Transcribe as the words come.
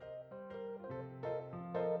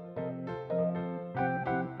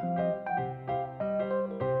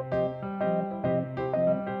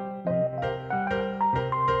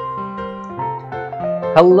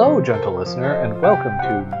Hello, gentle listener, and welcome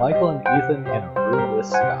to Michael and Ethan in a Room with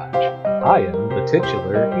Scotch. I am the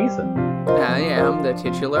titular Ethan. I am the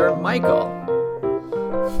titular Michael.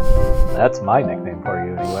 That's my nickname for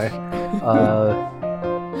you, anyway.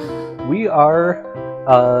 We are,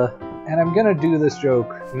 and I'm gonna do this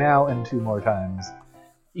joke now and two more times,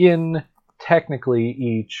 in technically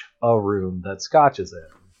each a room that Scotch is in.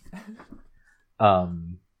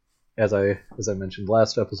 As I mentioned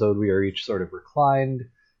last episode, we are each sort of reclined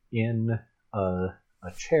in a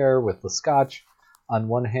chair with the Scotch on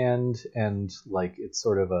one hand, and like it's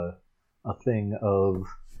sort of a thing of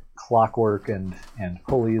clockwork and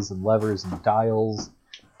pulleys and levers and dials.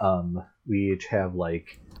 We each have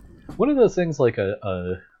like one of those things like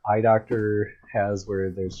a eye doctor has, where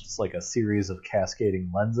there's just like a series of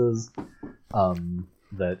cascading lenses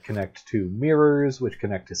that connect to mirrors, which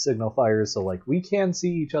connect to signal fires, so like we can see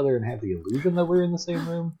each other and have the illusion that we're in the same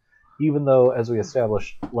room, even though, as we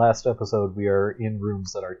established last episode, we are in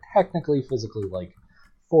rooms that are technically physically like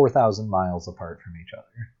 4,000 miles apart from each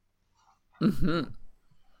other. Mm-hmm.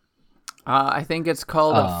 I think it's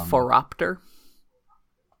called a phoropter.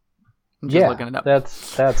 I'm just looking it up. That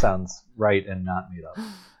sounds right and not made up.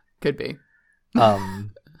 Could be.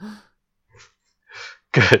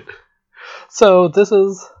 Good. So this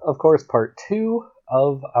is, of course, part 2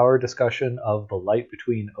 of our discussion of The Light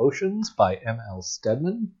Between Oceans by M.L.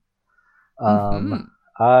 Stedman.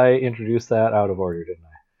 I introduced that out of order, didn't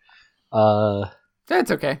I?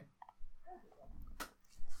 That's okay.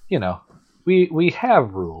 You know, we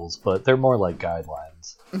have rules, but they're more like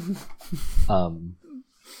guidelines. And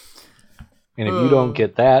if you don't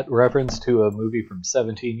get that reference to a movie from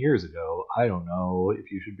 17 years ago, I don't know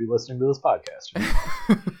if you should be listening to this podcast.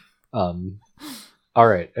 All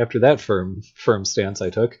right. After that firm stance I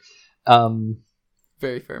took,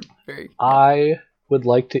 very firm. Very. I would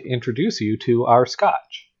like to introduce you to our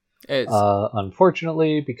Scotch.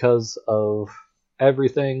 Unfortunately, because of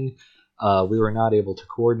everything, we were not able to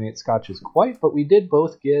coordinate Scotches quite, but we did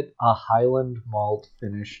both get a Highland malt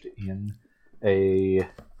finished in a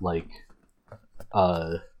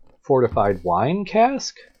fortified wine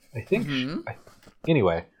cask, I think. Mm-hmm.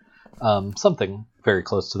 Anyway, something very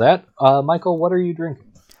close to that. Michael, what are you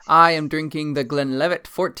drinking? I am drinking the Glenlivet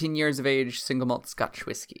 14 years of age single malt Scotch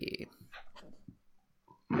whiskey.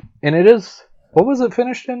 And it is... What was it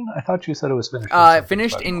finished in? I thought you said it was finished in...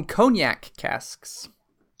 Finished in cognac casks.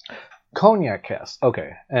 Cognac casks,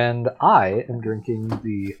 okay. And I am drinking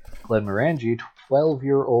the Glenmorangie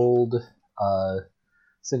 12-year-old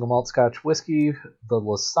single malt Scotch whiskey, the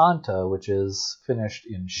La Santa, which is finished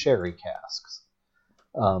in sherry casks.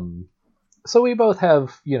 So we both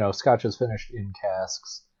have, Scotches finished in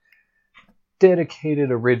casks, dedicated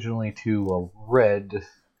originally to a red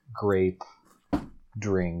grape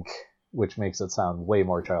drink, which makes it sound way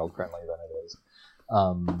more child-friendly than it is.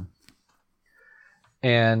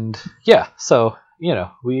 And yeah, so,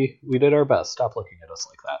 we did our best. Stop looking at us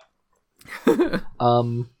like that.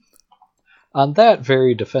 On that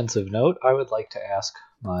very defensive note, I would like to ask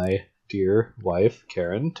my dear wife,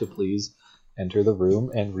 Karen, to please enter the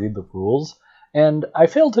room and read the rules. And I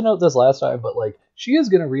failed to note this last time, but she is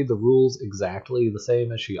going to read the rules exactly the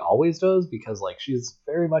same as she always does, because she's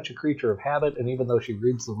very much a creature of habit, and even though she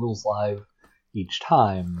reads the rules live each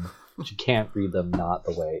time, she can't read them not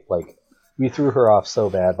the way we threw her off so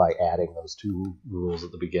bad by adding those 2 rules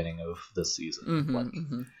at the beginning of this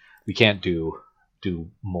season. We can't do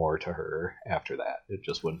more to her after that. It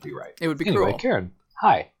just wouldn't be right. It would be anyway, cruel. Karen,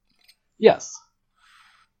 hi. Yes.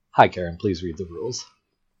 Hi, Karen, please read the rules.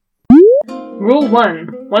 Rule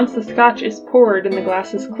 1. Once the Scotch is poured and the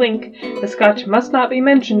glasses clink, the Scotch must not be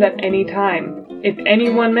mentioned at any time. If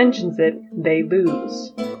anyone mentions it, they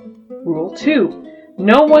lose. Rule 2.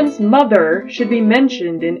 No one's mother should be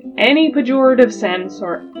mentioned in any pejorative sense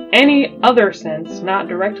or any other sense not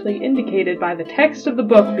directly indicated by the text of the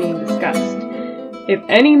book being discussed. If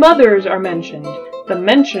any mothers are mentioned, the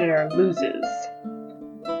mentioner loses.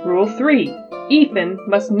 Rule 3. Ethan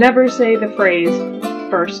must never say the phrase,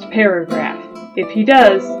 first paragraph. If he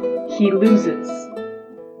does, he loses.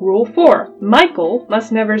 Rule 4. Michael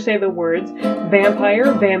must never say the words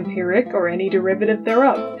vampire, vampiric, or any derivative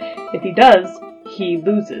thereof. If he does, he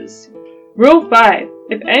loses. Rule 5.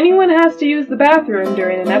 If anyone has to use the bathroom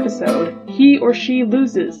during an episode, he or she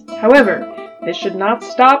loses. However, this should not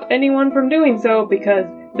stop anyone from doing so, because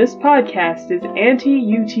this podcast is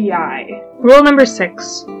anti-UTI. Rule number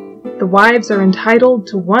 6. The wives are entitled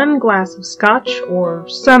to 1 glass of Scotch or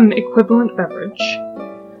some equivalent beverage.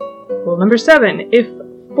 Rule number 7. If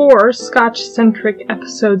 4 Scotch-centric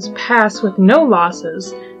episodes pass with no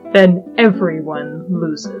losses, then everyone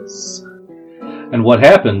loses. And what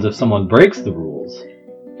happens if someone breaks the rules?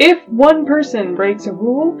 If one person breaks a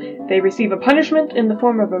rule, they receive a punishment in the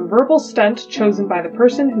form of a verbal stunt chosen by the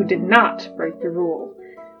person who did not break the rule.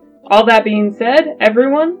 All that being said,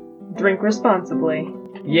 everyone, drink responsibly.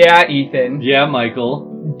 Yeah, Ethan. Yeah,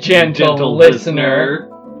 Michael. Gentle listener.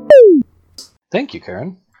 Thank you,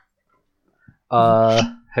 Karen.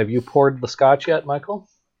 Have you poured the scotch yet, Michael?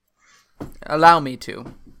 Allow me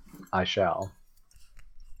to. I shall.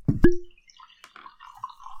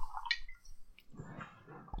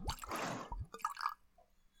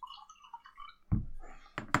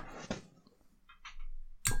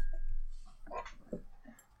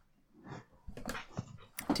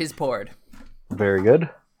 Tis poured. Very good,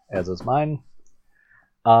 as is mine.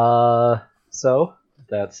 So,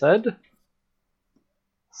 that said,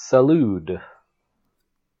 salud.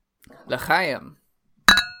 L'chaim.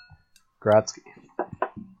 Gratsky.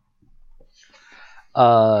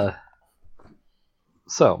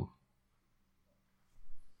 So,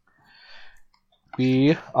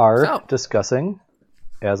 we are discussing,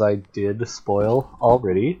 as I did spoil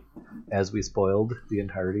already, as we spoiled the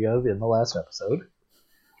entirety of in the last episode,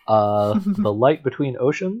 The Light Between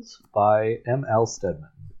Oceans by M.L. Stedman.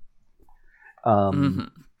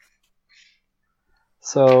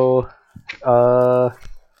 So,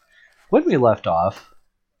 when we left off,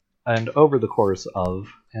 and over the course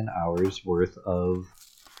of an hour's worth of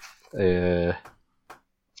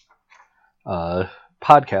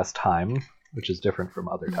podcast time, which is different from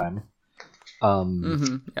other time,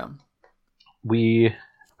 we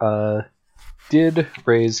did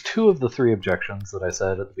raise two of the three objections that I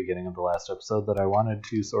said at the beginning of the last episode that I wanted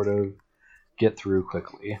to sort of get through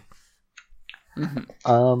quickly.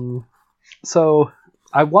 So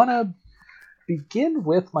I want to begin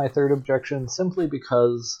with my third objection simply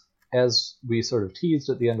because, as we sort of teased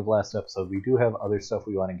at the end of last episode, we do have other stuff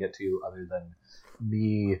we want to get to other than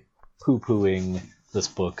me poo-pooing this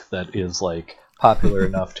book that is, like, popular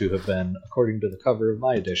enough to have been, according to the cover of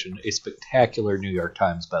my edition, a spectacular New York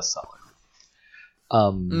Times bestseller.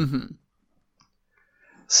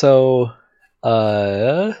 So,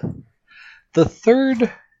 the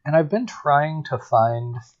third, and I've been trying to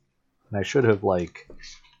find, and I should have, like,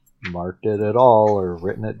 marked it at all or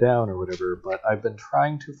written it down or whatever, but I've been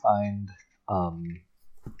trying to find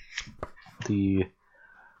the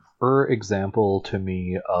example to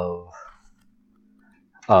me of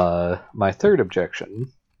my third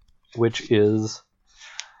objection, which is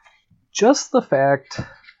just the fact,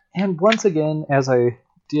 and once again, as I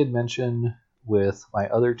did mention with my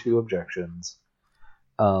other two objections,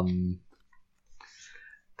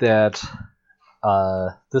 that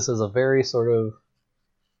this is a very sort of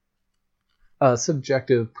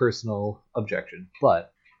subjective, personal objection.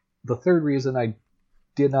 But the third reason I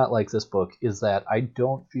did not like this book is that I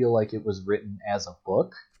don't feel like it was written as a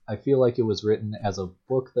book. I feel like it was written as a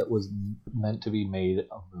book that was meant to be made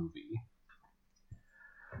a movie.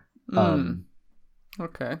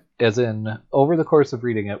 Okay. As in, over the course of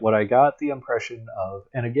reading it, what I got the impression of,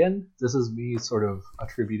 and again, this is me sort of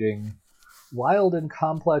attributing wild and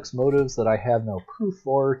complex motives that I have no proof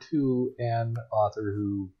for to an author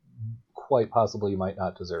who quite possibly might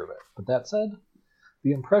not deserve it. But that said,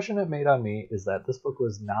 the impression it made on me is that this book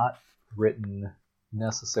was not written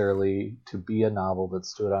necessarily to be a novel that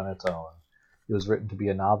stood on its own. It was written to be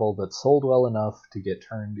a novel that sold well enough to get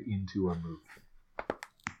turned into a movie.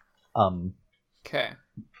 Okay.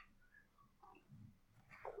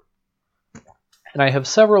 And I have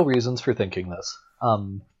several reasons for thinking this.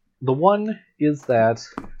 The one is that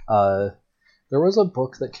there was a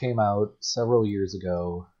book that came out several years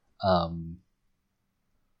ago.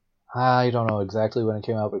 I don't know exactly when it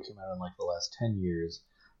came out, but it came out in like the last 10 years.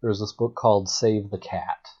 There was this book called Save the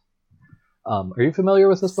Cat. Are you familiar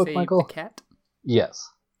with this book, Michael? Save the Cat? Yes.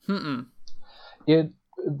 Mm-mm.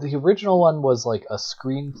 The original one was like a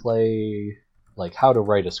screenplay, like how to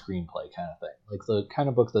write a screenplay kind of thing. Like the kind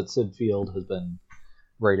of book that Sid Field has been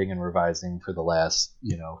writing and revising for the last,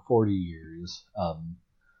 40 years.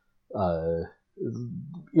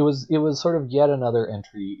 It was sort of yet another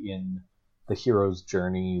entry in the hero's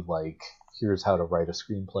journey, like here's how to write a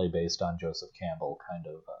screenplay based on Joseph Campbell kind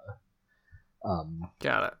of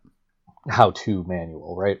got it. how-to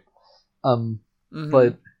manual, right?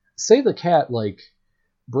 But Save the Cat, like,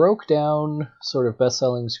 broke down sort of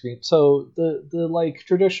best-selling screen. So the like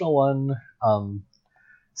traditional one,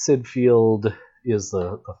 Sid Field is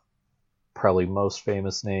the probably most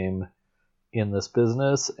famous name in this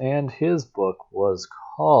business, and his book was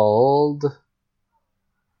called,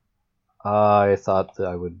 I thought that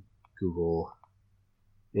I would Google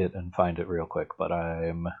it and find it real quick, but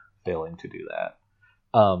I'm failing to do that.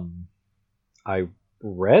 I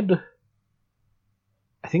read.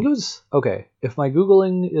 I think it was okay. If my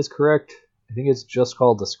Googling is correct, I think it's just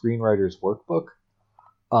called the Screenwriter's Workbook.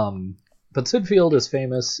 But Syd Field is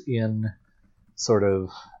famous in sort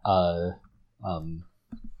of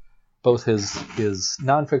both his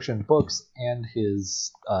nonfiction books and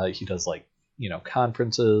his he does like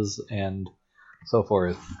conferences and so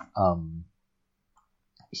forth.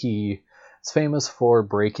 He is famous for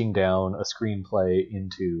breaking down a screenplay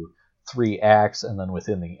into 3 acts, and then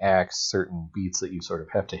within the acts, certain beats that you sort of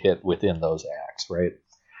have to hit within those acts, right?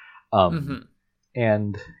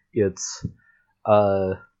 And it's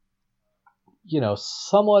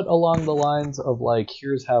somewhat along the lines of like,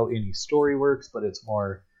 here's how any story works, but it's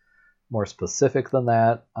more specific than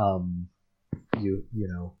that. I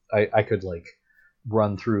could like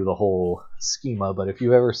run through the whole schema, but if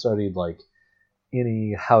you ever studied like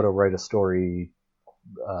any how to write a story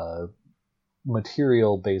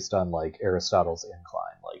material based on like Aristotle's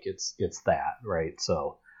Incline, like it's that, right?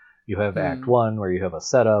 So you have Act 1 where you have a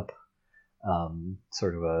setup,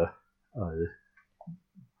 sort of a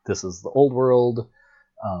this is the old world,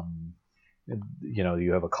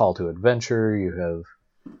 you have a call to adventure, you have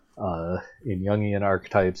in Jungian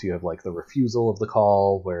archetypes you have like the refusal of the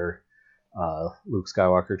call, where Luke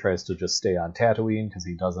Skywalker tries to just stay on Tatooine because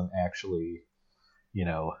he doesn't actually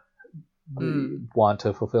want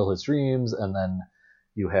to fulfill his dreams. And then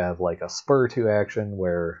you have like a spur to action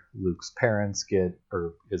where Luke's parents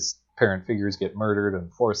his parent figures get murdered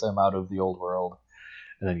and force him out of the old world.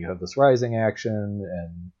 And then you have this rising action,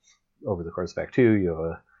 and over the course of Act 2 you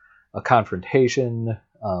have a confrontation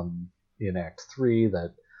in Act 3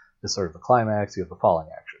 that is sort of the climax. You have the falling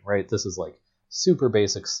action, right? This is like super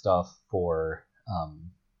basic stuff for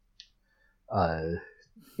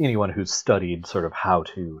anyone who's studied sort of how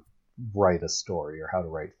to write a story or how to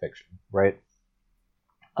write fiction, right?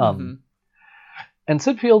 And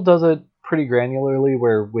Syd Field does it pretty granularly,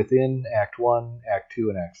 where within Act 1, Act 2,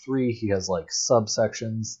 and Act 3, he has like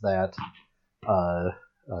subsections that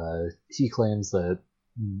he claims that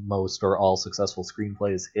most or all successful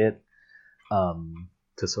screenplays hit,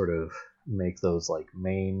 to sort of make those like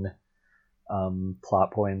main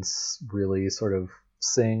plot points really sort of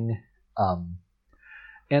sing.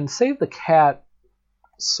 And Save the Cat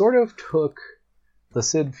sort of took the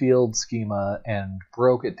Syd Field schema and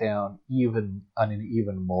broke it down even on an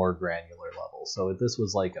even more granular level. So this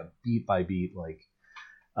was like a beat by beat, like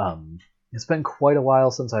it's been quite a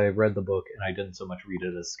while since I read the book, and I didn't so much read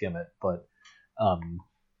it as skim it, but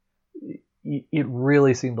it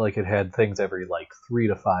really seemed like it had things every like 3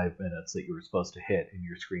 to 5 minutes that you were supposed to hit in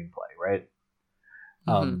your screenplay, right?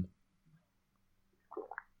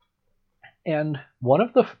 And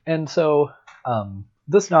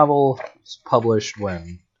this novel was published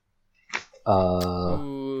when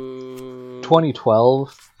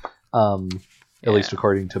 2012, at least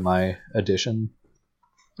according to my edition,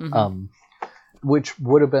 which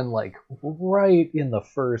would have been like right in the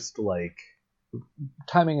first, like,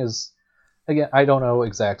 timing is, again, I don't know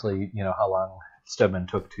exactly how long Stedman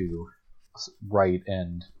took to write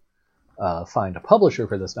and find a publisher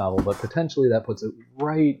for this novel, but potentially that puts it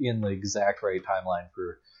right in the exact right timeline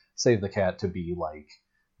for Save the Cat to be like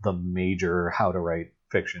the major how to write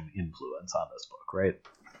fiction influence on this book, right?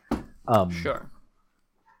 Sure.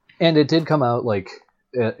 And it did come out like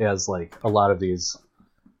as like a lot of these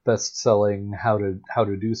best-selling how to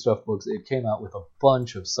do stuff books. It came out with a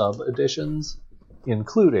bunch of sub editions,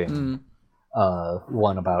 including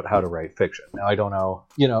one about how to write fiction. Now I don't know,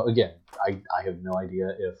 again, I have no idea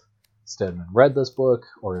if Stedman read this book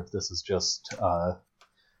or if this is just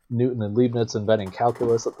Newton and Leibniz inventing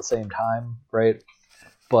calculus at the same time, right?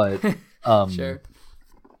 But sure.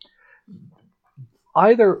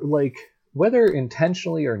 Either, like, whether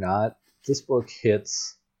intentionally or not, this book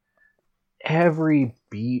hits every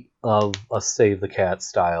beat of a Save the Cat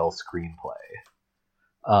style screenplay.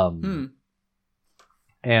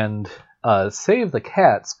 And Save the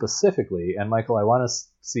Cat specifically, and Michael, I want to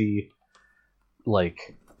see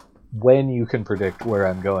like when you can predict where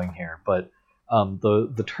I'm going here, but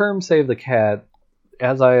the term Save the Cat,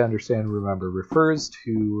 as I understand and remember, refers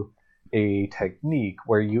to a technique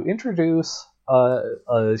where you introduce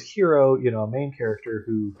a hero, a main character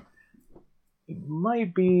who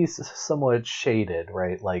might be somewhat shaded,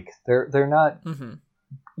 right? Like they're not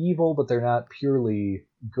evil, but they're not purely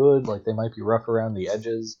good. Like they might be rough around the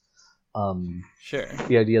edges. Sure.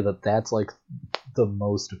 The idea that that's like the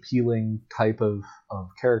most appealing type of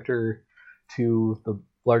character to the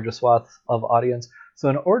largest swath of audience. So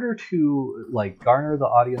in order to like garner the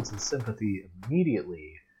audience's sympathy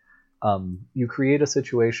immediately, you create a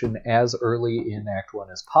situation as early in Act 1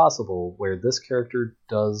 as possible where this character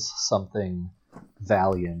does something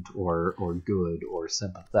valiant or good or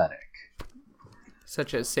sympathetic.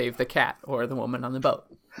 Such as save the cat or the woman on the boat.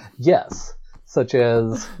 Yes, such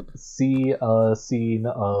as see a scene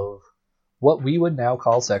of what we would now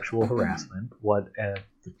call sexual harassment, what at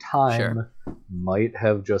the time might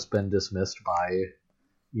have just been dismissed by,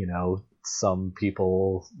 some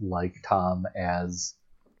people like Tom as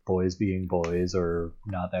boys being boys or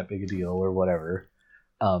not that big a deal or whatever.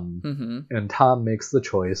 And Tom makes the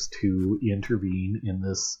choice to intervene in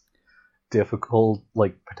this difficult,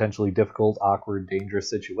 potentially difficult, awkward, dangerous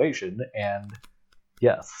situation and,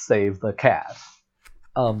 yes, save the cat.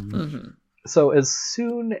 So as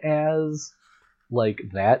soon as,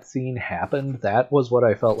 that scene happened, that was what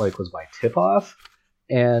I felt like was my tip-off,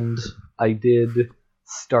 and I did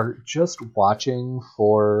start just watching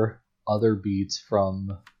for other beats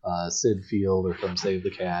from Sid Field or from Save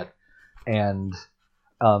the Cat, and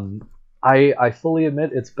I fully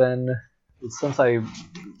admit it's been, since I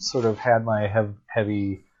sort of had my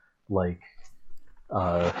heavy,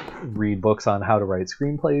 read books on how to write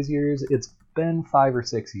screenplays years, it's been 5 or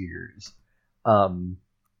 6 years.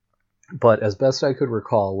 But as best I could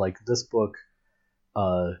recall, this book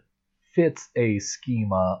fits a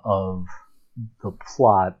schema of the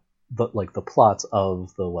plot, the plots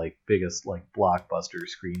of the biggest blockbuster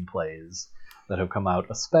screenplays that have come out,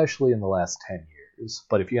 especially in the last 10 years.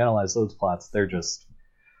 But if you analyze those plots, they're just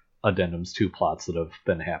addendums to plots that have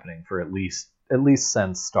been happening for at least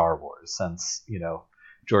since Star Wars, since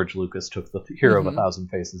George Lucas took the Hero of a Thousand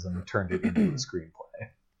Faces and turned it into a screenplay.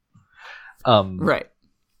 Right.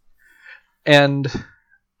 And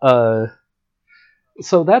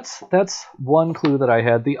so that's one clue that I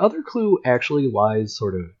had. The other clue actually lies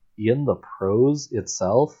sort of in the prose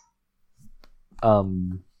itself.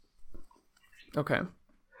 Okay.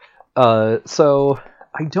 So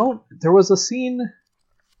there was a scene,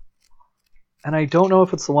 and I don't know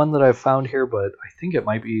if it's the one that I've found here, but I think it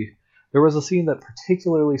might be. There was a scene that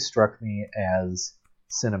particularly struck me as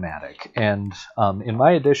cinematic, and in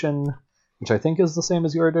my edition, which I think is the same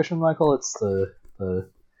as your edition, Michael, it's the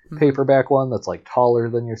paperback one that's taller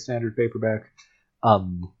than your standard paperback.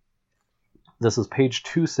 This is page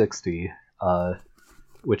 260,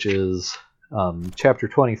 which is chapter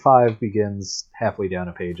 25 begins halfway down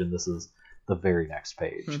a page, and this is the very next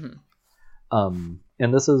page. And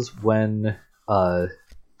this is when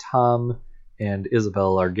Tom and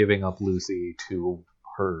Isabel are giving up Lucy to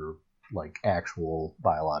her actual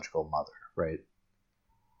biological mother, right?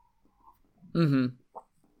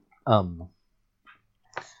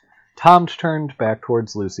 Tom turned back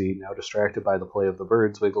towards Lucy, now distracted by the play of the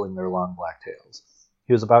birds wiggling their long black tails.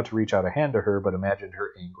 He was about to reach out a hand to her, but imagined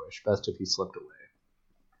her anguish. Best if he slipped away.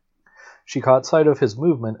 She caught sight of his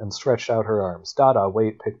movement and stretched out her arms. Dada,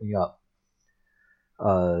 wait, pick me up.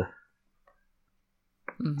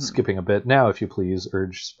 Skipping a bit. Now, if you please,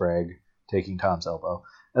 urged Sprague, taking Tom's elbow.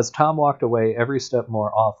 As Tom walked away, every step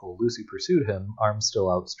more awful, Lucy pursued him, arms still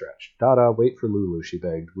outstretched. Dada, wait for Lulu, she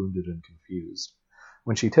begged, wounded and confused.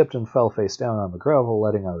 When she tipped and fell face down on the gravel,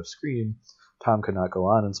 letting out a scream, Tom could not go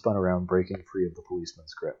on and spun around, breaking free of the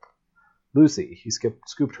policeman's grip. Lucy, he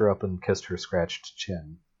scooped her up and kissed her scratched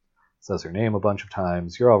chin. Says her name a bunch of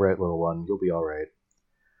times. You're all right, little one. You'll be all right.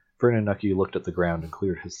 Vernon Nucky looked at the ground and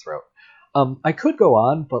cleared his throat. I could go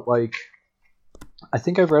on, but I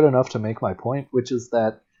think I've read enough to make my point, which is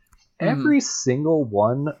that every single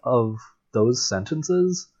one of those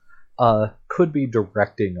sentences could be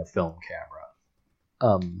directing a film camera.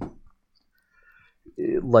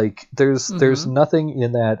 There's nothing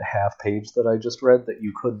in that half page that I just read that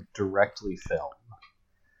you couldn't directly film.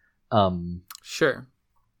 Sure.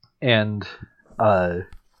 And the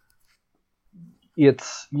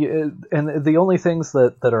only things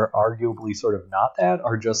that are arguably sort of not that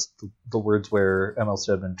are just the words where M.L.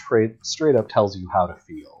 Stedman straight up tells you how to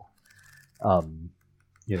feel.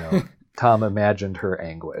 Tom imagined her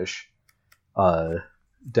anguish.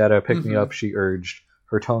 Dada, pick me up, she urged,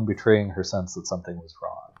 her tone betraying her sense that something was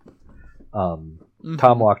wrong.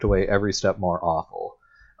 Tom walked away, every step more awful.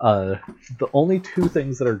 The only two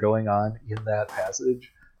things that are going on in that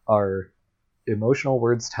passage are emotional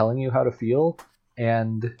words telling you how to feel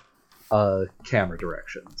and camera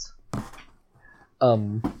directions.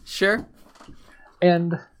 Sure.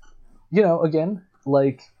 And, again,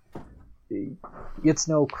 it's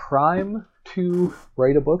no crime to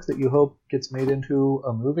write a book that you hope gets made into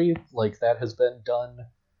a movie. That has been done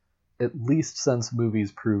at least since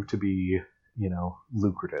movies prove to be,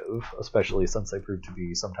 lucrative, especially since they prove to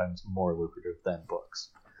be sometimes more lucrative than books.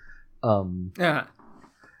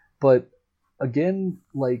 but again,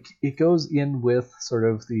 like, it goes in with sort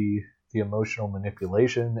of the emotional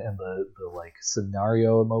manipulation and the like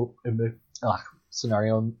scenario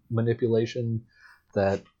manipulation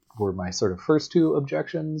that were my sort of first two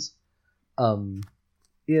objections,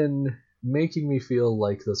 in making me feel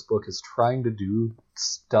like this book is trying to do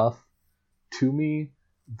stuff to me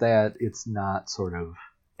that it's not sort of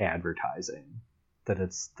advertising, that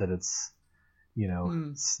it's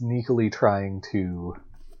sneakily trying to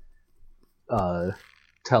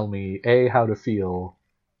tell me A, how to feel,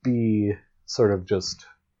 B, sort of just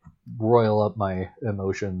roil up my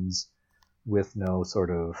emotions with no sort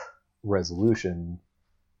of resolution,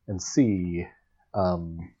 and C,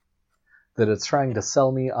 that it's trying to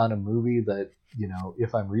sell me on a movie that,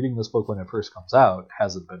 if I'm reading this book when it first comes out,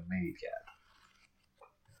 hasn't been made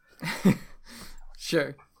yet.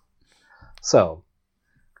 Sure. So,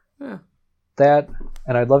 that,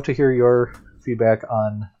 and I'd love to hear your feedback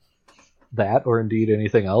on that, or indeed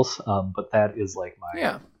anything else, but that is like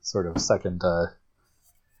my sort of second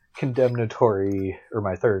condemnatory, or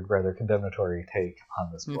my third rather condemnatory take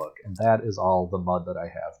on this book, and that is all the mud that I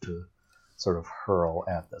have to sort of hurl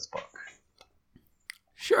at this book.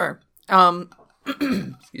 Sure.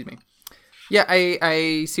 Excuse me. Yeah,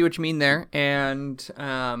 I see what you mean there, and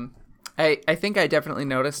I think I definitely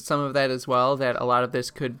noticed some of that as well, that a lot of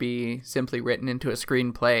this could be simply written into a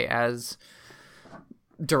screenplay as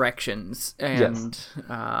directions, and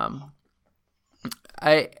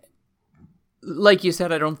I, like you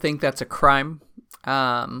said, I don't think that's a crime.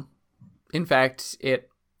 In fact,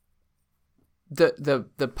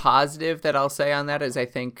 the positive that I'll say on that is, I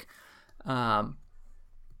think,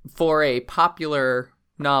 for a popular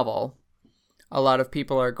novel, a lot of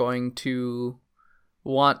people are going to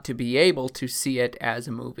want to be able to see it as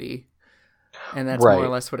a movie, and that's more or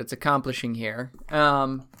less what it's accomplishing here.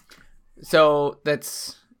 So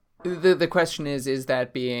that's the question is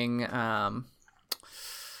that being what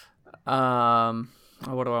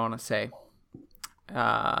do I want to say?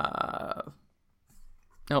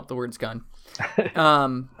 Nope, the word's gone.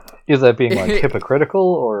 Is that being like hypocritical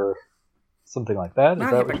or something like that?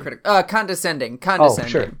 Not hypocritical. Condescending. Oh,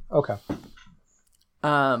 sure. Okay.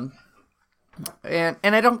 And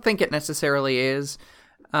I don't think it necessarily is.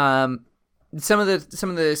 Some of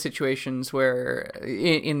the situations where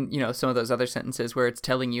in some of those other sentences where it's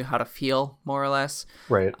telling you how to feel, more or less.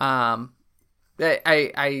 Right. I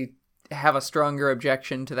have a stronger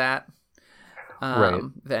objection to that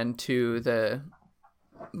than to the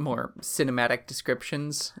more cinematic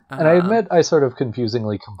descriptions. And I admit I sort of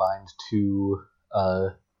confusingly combined two,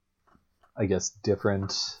 I guess,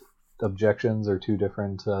 different objections or two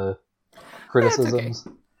different criticisms.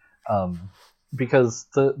 Okay. Because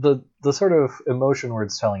the sort of emotion where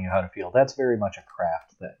it's telling you how to feel, that's very much a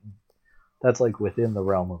craft thing. That's like within the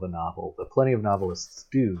realm of a novel that plenty of novelists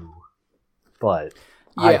do, but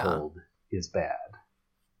I hold is bad.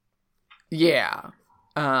 Yeah.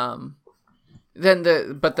 Then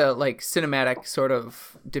the like cinematic sort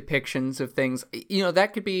of depictions of things,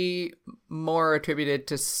 that could be more attributed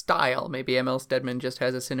to style. Maybe M.L. Stedman just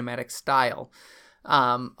has a cinematic style.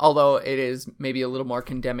 Although it is maybe a little more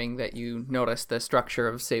condemning that you notice the structure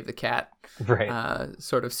of Save the Cat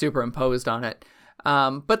sort of superimposed on it.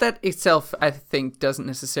 But that itself, I think, doesn't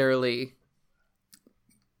necessarily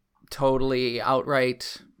totally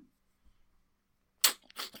outright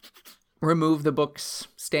remove the book's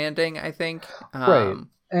standing, I think. Right.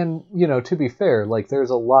 And, to be fair, like,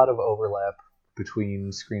 there's a lot of overlap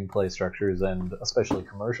between screenplay structures and especially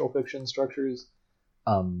commercial fiction structures.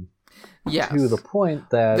 Yes. To the point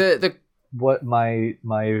that what my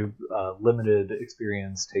limited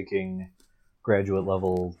experience taking graduate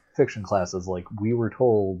level fiction classes, like, we were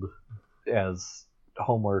told as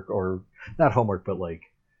homework, or not homework, but like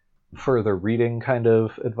further reading kind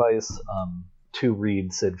of advice, to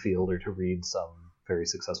read Sid Field or to read some very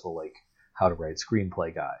successful like how to write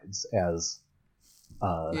screenplay guides as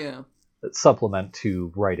supplement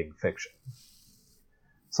to writing fiction.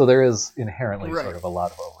 So there is inherently sort of a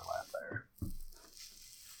lot of overlap there.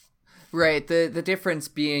 Right. The difference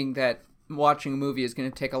being that watching a movie is going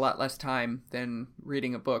to take a lot less time than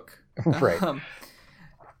reading a book. Right.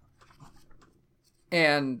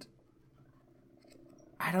 And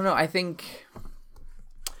I don't know. I think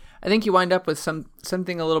you wind up with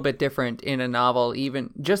something a little bit different in a novel,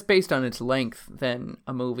 even just based on its length, than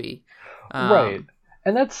a movie. Right.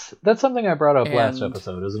 And that's something I brought up last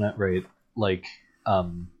episode, isn't it? Right. Like,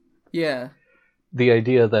 yeah. The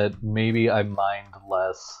idea that maybe I mind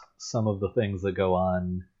less some of the things that go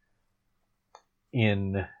on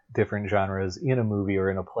in different genres in a movie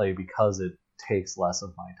or in a play because it takes less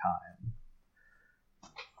of my time.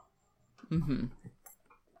 Mm-hmm.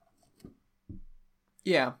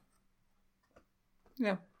 Yeah.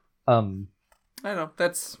 Yeah. I don't know.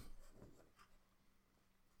 That's...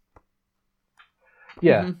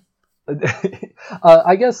 Yeah.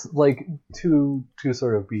 I guess, like, to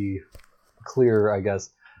sort of be clear, I guess,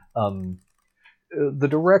 the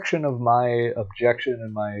direction of my objection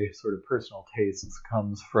and my sort of personal tastes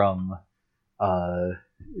comes from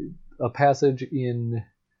a passage in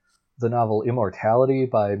the novel Immortality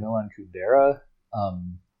by Milan Kundera,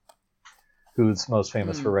 who's most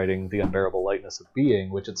famous for writing The Unbearable Lightness of Being,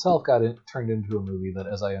 which itself got turned into a movie that,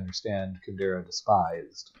 as I understand, Kundera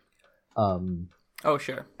despised. Oh,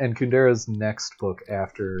 sure. And Kundera's next book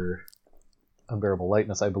after Unbearable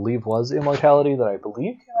Lightness, I believe, was Immortality, that I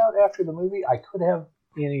believe came out after the movie. I could have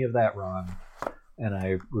any of that wrong, and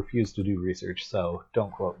I refuse to do research, so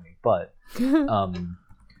don't quote me. But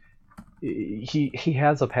he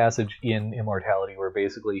has a passage in Immortality where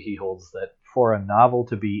basically he holds that for a novel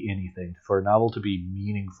to be anything, for a novel to be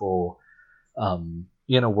meaningful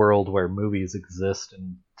in a world where movies exist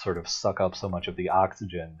and sort of suck up so much of the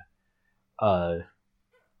oxygen,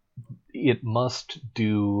 it must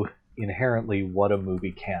do inherently what a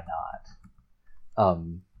movie cannot.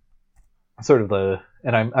 Sort of the,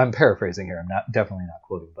 and I'm paraphrasing here, I'm definitely not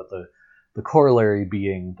quoting, but the corollary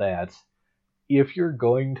being that if you're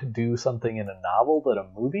going to do something in a novel that a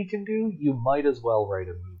movie can do, you might as well write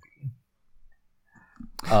a movie.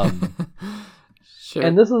 Sure.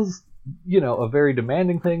 And this is, a very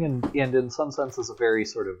demanding thing, and in some senses a very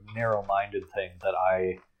sort of narrow-minded thing that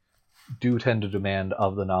I do tend to demand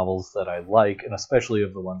of the novels that I like, and especially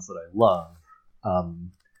of the ones that I love,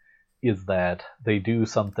 is that they do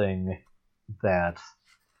something that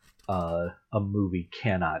a movie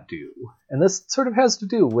cannot do. And this sort of has to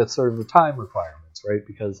do with sort of the time requirements, right?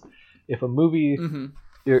 Because if a movie,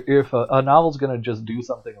 if a novel's going to just do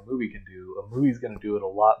something a movie can do, a movie's going to do it a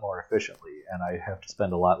lot more efficiently, and I have to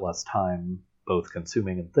spend a lot less time both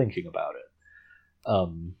consuming and thinking about it.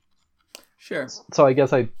 Sure. So I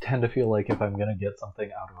guess I tend to feel like if I'm going to get something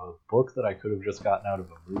out of a book that I could have just gotten out of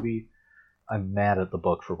a movie, I'm mad at the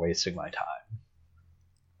book for wasting my time.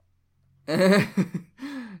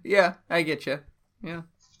 Yeah, I get you. Yeah,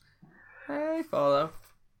 I follow.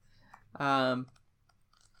 I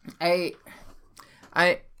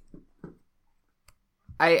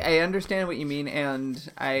understand what you mean,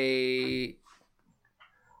 and I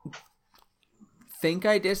think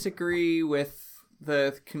I disagree with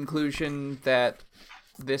the conclusion that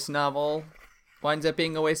this novel winds up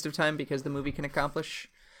being a waste of time because the movie can accomplish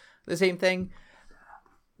the same thing.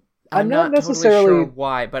 I'm not necessarily totally sure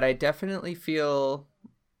why, but I definitely feel...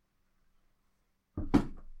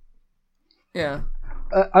 Yeah.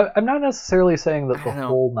 I'm not necessarily saying that the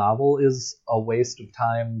whole novel is a waste of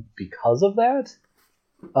time because of that.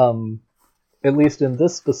 At least in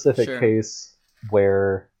this specific case,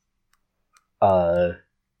 where I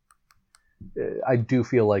do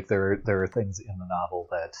feel like there are things in the novel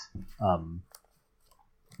that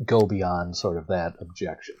go beyond sort of that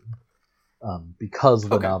objection, because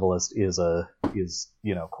the novelist is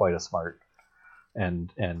quite a smart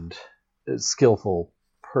and skillful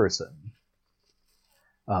person.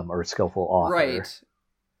 Or skillful author. Right.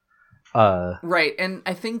 Right, and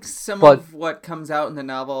I think some of what comes out in the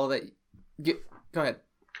novel that... Go ahead.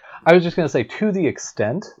 I was just going to say, to the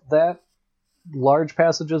extent that large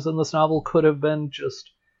passages in this novel could have been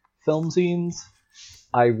just film scenes,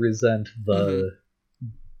 I resent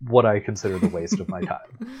what I consider the waste of my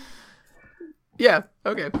time. Yeah,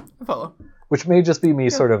 okay, I follow. Which may just be me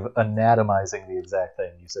sort of anatomizing the exact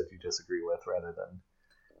thing you said you disagree with, rather than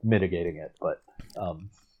mitigating it, but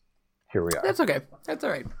here we are. That's okay. That's all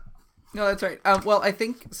right. No, that's right. Well, I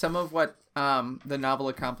think some of what the novel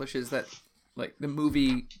accomplishes that like the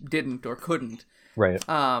movie didn't or couldn't, right,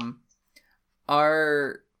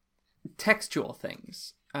 are textual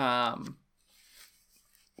things.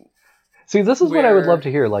 See, this is what I would love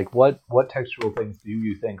to hear. Like, what textual things do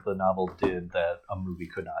you think the novel did that a movie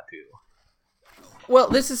could not do? Well,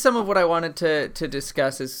 this is some of what I wanted to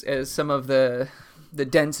discuss as some of the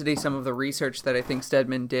density, some of the research that I think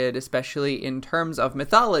Stedman did, especially in terms of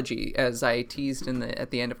mythology, as I teased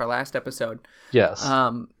at the end of our last episode. Yes.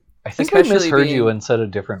 I think I misheard you and said a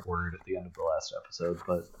different word at the end of the last episode,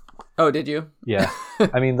 but... Oh, did you? Yeah.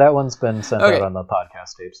 I mean, that one's been sent out on the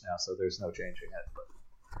podcast tapes now, so there's no changing it, but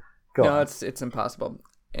go on. No, it's impossible.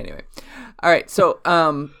 Anyway. All right, so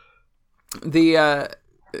the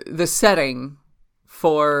setting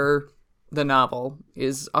for the novel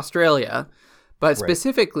is Australia, but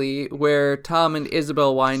specifically where Tom and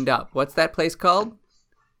Isabel wind up. What's that place called?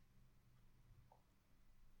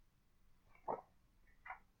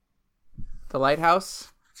 The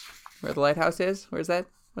lighthouse? Where the lighthouse is? Where's that?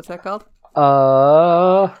 What's that called?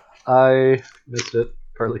 I missed it,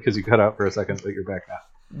 partly because you cut out for a second, but you're back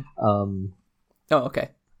now. Oh, okay.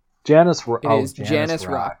 Janus Janus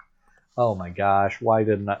Rock. Oh my gosh, why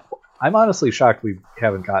didn't I... I'm honestly shocked we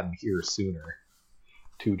haven't gotten here sooner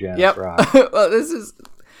to Janus Rock. Well,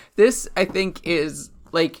 this I think is,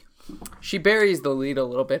 like, she buries the lead a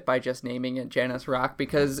little bit by just naming it Janus Rock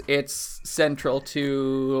because it's central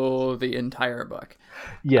to the entire book.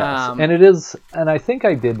 Yes, and it is, and I think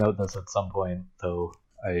I did note this at some point, though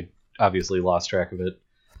I obviously lost track of it.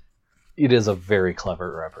 It is a very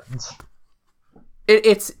clever reference.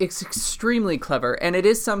 It's extremely clever, and it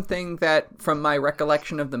is something that, from my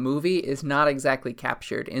recollection of the movie, is not exactly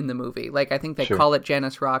captured in the movie. Like, I think they call it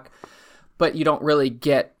Janus Rock, but you don't really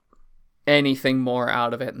get anything more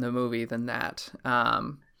out of it in the movie than that.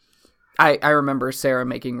 I remember Sarah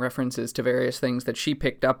making references to various things that she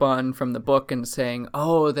picked up on from the book and saying,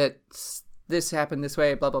 oh, this happened this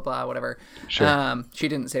way, blah, blah, blah, whatever. Sure. She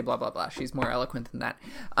didn't say blah, blah, blah. She's more eloquent than that.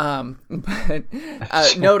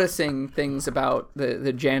 But noticing things about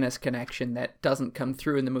the Janus connection that doesn't come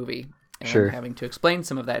through in the movie and having to explain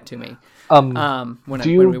some of that to me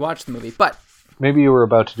when we watch the movie. But maybe you were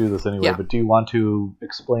about to do this anyway, but do you want to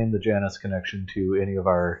explain the Janus connection to any of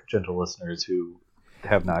our gentle listeners who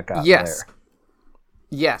have not gotten there?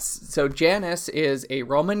 Yes. So Janus is a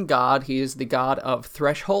Roman god. He is the god of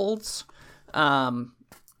thresholds,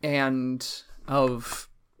 and of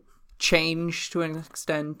change to an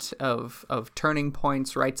extent, of turning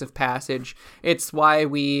points, rites of passage. It's why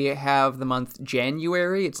we have the month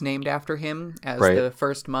January. It's named after him as the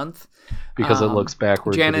first month. Because it looks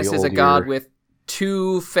backward. Janus to the is old a god year. with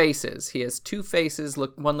two faces. He has two faces,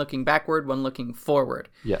 one looking backward, one looking forward.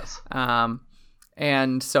 Yes.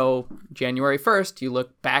 And so January 1st, you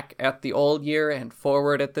look back at the old year and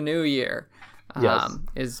forward at the new year. Yes.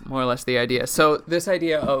 Is more or less the idea. So this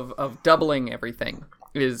idea of doubling everything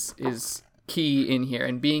is key in here,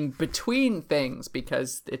 and being between things,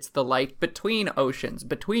 because it's the light between oceans.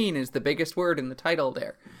 Between is the biggest word in the title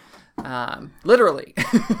there. Literally.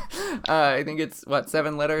 I think it's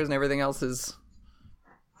 7 letters and everything else is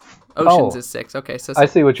oceans is 6. Okay, so I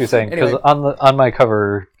see what you're saying, because anyway. on my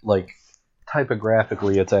cover, like,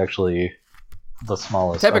 typographically it's actually the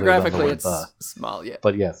smallest. Typographically it's small, yeah.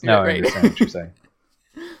 But yes, now I understand what you're saying.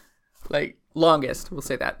 Like, longest, we'll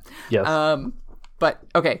say that. Yes. But,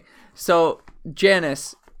 okay, so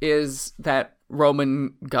Janus is that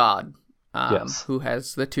Roman god who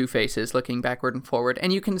has the two faces looking backward and forward.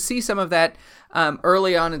 And you can see some of that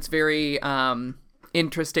early on. It's very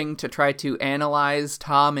interesting to try to analyze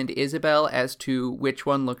Tom and Isabel as to which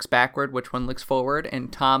one looks backward, which one looks forward.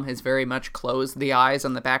 And Tom has very much closed the eyes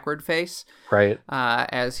on the backward face. Right.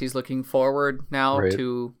 As he's looking forward now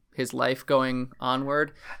to his life going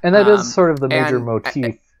onward. And that is sort of the major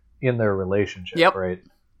motif in their relationship, right?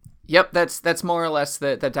 Yep, that's more or less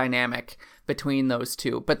the dynamic between those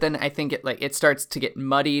two. But then I think it starts to get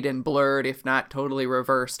muddied and blurred, if not totally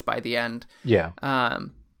reversed by the end. Yeah.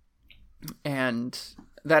 And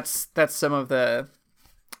that's some of the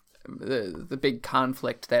big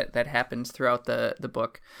conflict that happens throughout the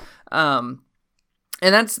book. And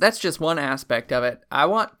that's just one aspect of it. I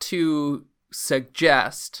want to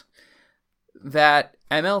suggest that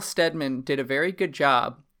M.L. Stedman did a very good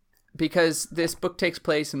job, because this book takes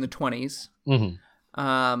place in the 20s.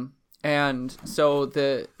 Mm-hmm. And so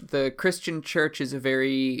the Christian church is a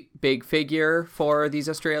very big figure for these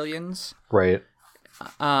Australians. Right.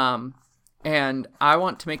 And I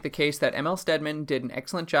want to make the case that M.L. Stedman did an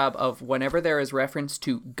excellent job of, whenever there is reference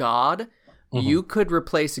to God, you could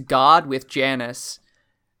replace God with Janus,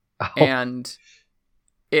 and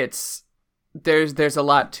there's a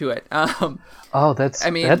lot to it. That's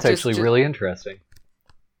actually really interesting.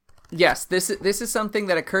 Yes, this is something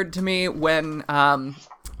that occurred to me when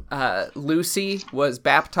Lucy was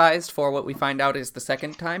baptized for what we find out is the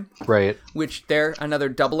second time. Right. Which they're another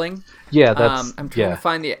doubling. Yeah, that's... I'm trying to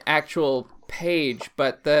find the actual page,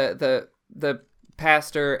 but the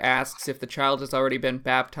pastor asks if the child has already been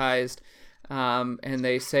baptized, and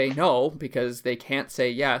they say no, because they can't say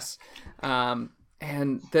yes.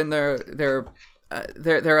 And then there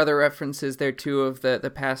are other references there too of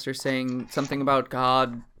the pastor saying something about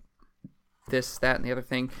God, this, that, and the other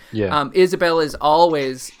thing. Yeah. Isabel is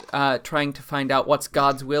always trying to find out what's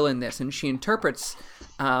God's will in this, and she interprets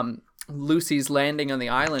Lucy's landing on the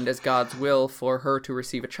island as God's will for her to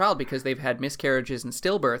receive a child, because they've had miscarriages and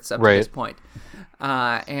stillbirths up to this point.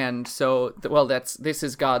 And so, this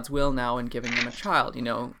is God's will now in giving them a child,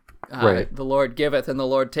 the Lord giveth and the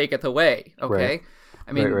Lord taketh away, okay? Right.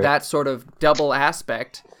 I mean, that sort of double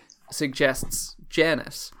aspect suggests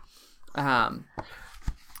Janus.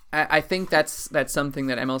 I think that's something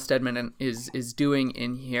that M.L. Stedman is doing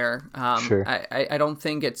in here. Sure. I don't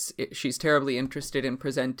think she's terribly interested in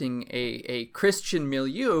presenting a Christian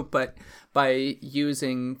milieu, but by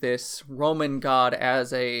using this Roman god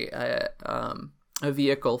as a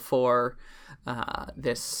vehicle for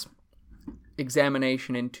this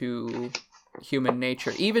examination into human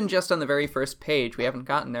nature. Even just on the very first page, we haven't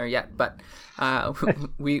gotten there yet, but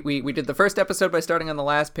we did the first episode by starting on the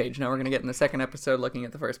last page. Now we're going to get in the second episode looking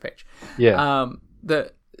at the first page. Yeah.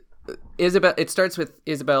 It starts with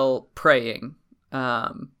Isabel praying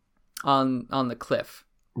on the cliff.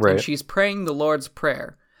 Right. And she's praying the Lord's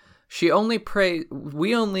Prayer. We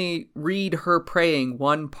only read her praying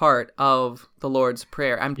one part of the Lord's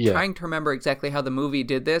Prayer. I'm trying to remember exactly how the movie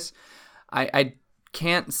did this. I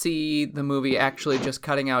can't see the movie actually just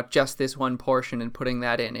cutting out just this one portion and putting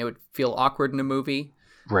that in. It would feel awkward in a movie.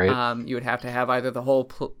 Right. You would have to have either the whole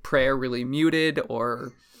prayer really muted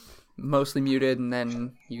or mostly muted, and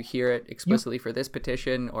then you hear it explicitly for this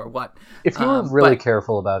petition or what. If you were really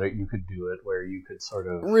careful about it, you could do it where you could sort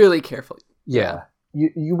of... Really carefully. Yeah.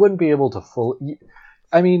 You wouldn't be able to fully...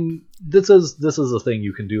 I mean, this is a thing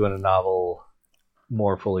you can do in a novel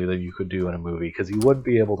more fully than you could do in a movie, because you wouldn't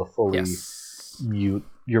be able to fully mute...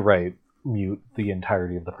 You're right. Mute the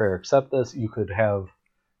entirety of the prayer. Except this, you could have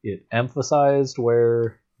it emphasized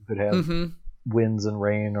where you could have winds and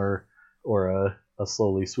rain or a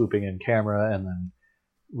slowly swooping in camera and then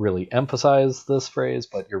really emphasize this phrase,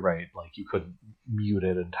 but you're right, like you couldn't mute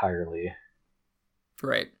it entirely.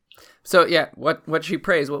 Right. So yeah, what she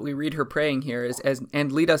prays, what we read her praying here is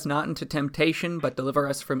and lead us not into temptation, but deliver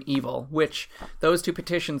us from evil, which those two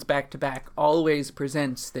petitions back to back always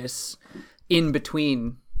presents this in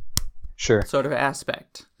between sort of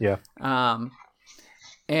aspect. Yeah.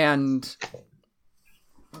 And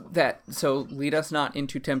that, so lead us not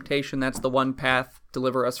into temptation, that's the one path.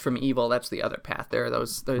 Deliver us from evil, that's the other path. There are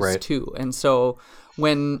those two. And so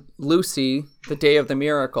when Lucy, the day of the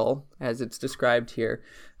miracle, as it's described here,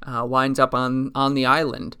 winds up on the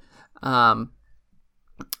island,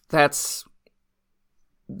 that's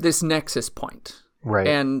this nexus point. Right.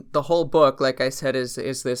 And the whole book, like I said, is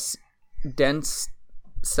this dense,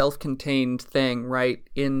 self-contained thing right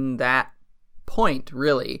in that point,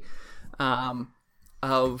 really,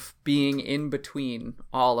 of being in between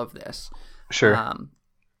all of this. Sure.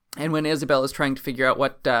 And when Isabel is trying to figure out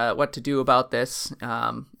what to do about this,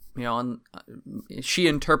 she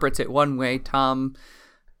interprets it one way. Tom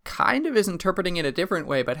kind of is interpreting it a different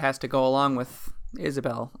way, but has to go along with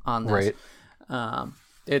Isabel on this.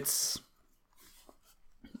 Right.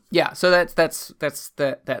 So that's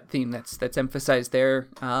that theme that's emphasized there,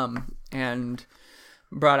 and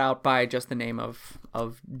brought out by just the name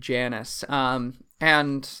of Janus.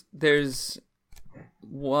 And there's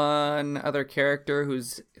one other character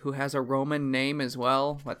who has a Roman name as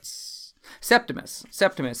well. What's Septimus?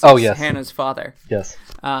 Septimus is Hannah's father. Yes.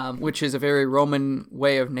 Which is a very Roman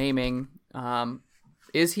way of naming.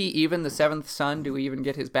 Is he even the seventh son? Do we even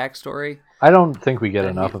get his backstory? I don't think we get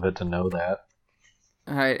enough of it to know that.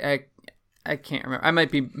 I can't remember. I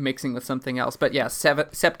might be mixing with something else, but yeah,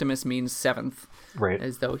 Septimus means seventh, right?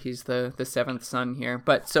 As though he's the seventh son here.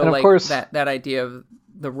 But so, and like, of course, that idea of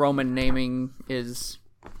the Roman naming is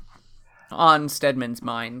on Stedman's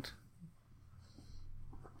mind.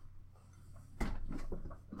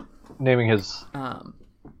 Naming his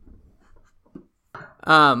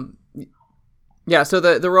yeah. So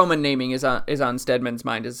the Roman naming is on Stedman's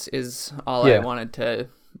mind. Is all I wanted to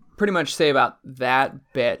pretty much say about that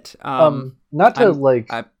bit. Not to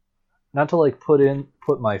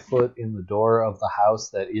put my foot in the door of the house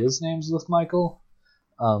that is named with Michael.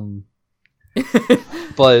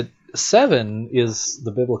 But 7 is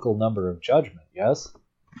the biblical number of judgment, yes?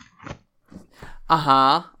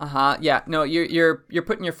 Yeah. No, you're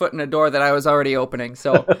putting your foot in a door that I was already opening.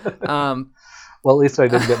 So, well, at least I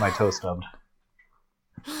didn't get my toe stubbed.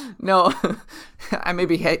 No, I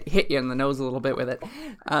maybe hit you in the nose a little bit with it.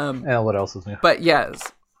 What else is new? But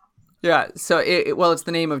yes. Yeah, so it's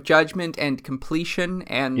the name of judgment and completion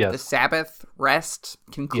and the Sabbath, rest,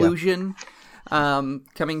 conclusion,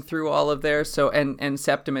 coming through all of there. So and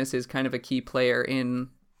Septimus is kind of a key player in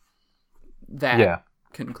that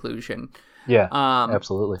conclusion. Yeah,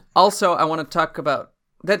 absolutely. Also, I want to talk about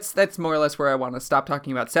that's more or less where I want to stop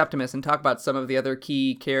talking about Septimus and talk about some of the other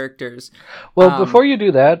key characters. Well, before you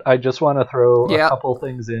do that, I just want to throw a couple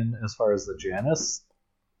things in as far as the Janus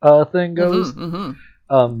thing goes.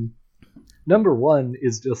 Number one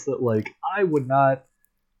is just that, like, I would not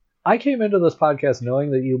I came into this podcast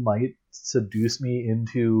knowing that you might seduce me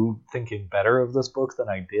into thinking better of this book than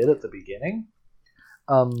I did at the beginning.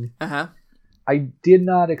 I did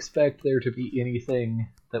not expect there to be anything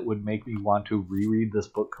that would make me want to reread this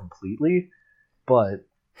book completely, but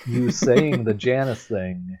you saying the Janice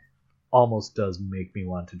thing almost does make me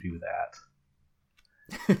want to do that.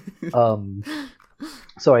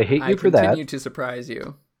 So I hate you for that. I continue to surprise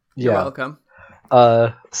you. You're welcome.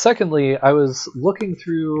 Secondly, I was looking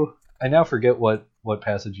through. I now forget what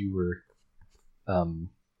passage you were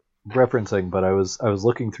referencing, but I was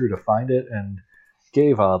looking through to find it and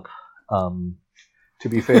gave up. To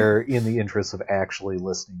be fair, in the interest of actually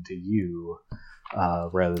listening to you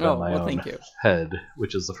rather than my own head,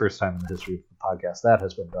 which is the first time in the history of the podcast that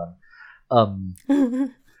has been done.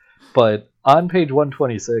 But on page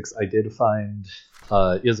 126, I did find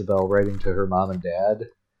Isabel writing to her mom and dad.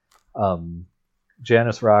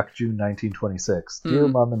 Janice Rock, June 1926. Dear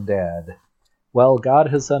Mom and Dad, well, God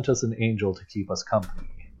has sent us an angel to keep us company.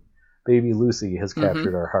 Baby Lucy has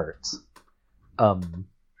captured our hearts.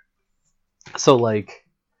 So, like,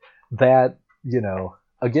 that,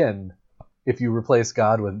 again, if you replace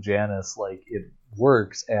God with Janice, like, it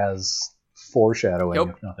works as foreshadowing,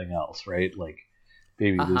 if nothing else, right? Like,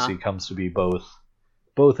 Baby Lucy comes to be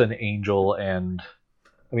both an angel and,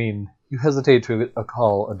 I mean, you hesitate to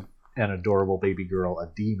call an adorable baby girl a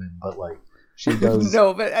demon, but, like, she does...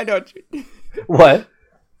 No, but I know what you mean. What?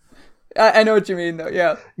 I know what you mean, though,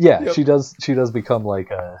 yeah. Yeah, yep. She does become, like,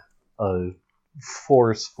 a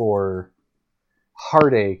force for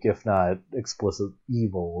heartache, if not explicit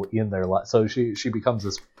evil, in their life. So she becomes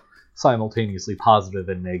this simultaneously positive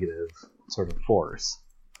and negative sort of force.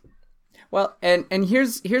 Well, and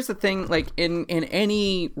here's the thing, like in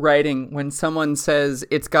any writing, when someone says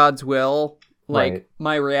it's God's will, like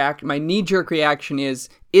right. my knee-jerk reaction is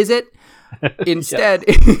it? Instead,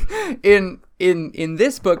 in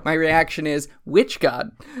this book, my reaction is, which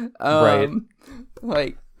God? Right.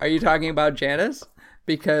 Like, are you talking about Janice?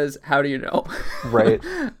 Because how do you know? Right.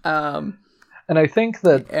 And I think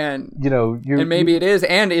that, and maybe it is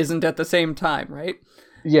and isn't at the same time, right?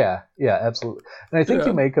 Yeah, absolutely. And I think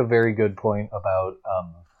you make a very good point about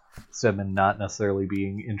Stedman not necessarily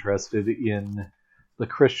being interested in the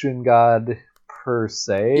Christian God per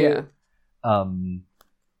se.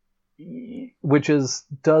 Which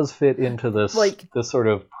does fit into this sort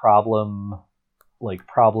of problem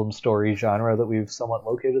story genre that we've somewhat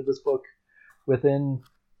located this book within.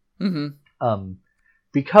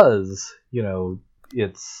 Because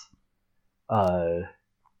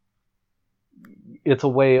it's a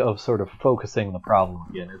way of sort of focusing the problem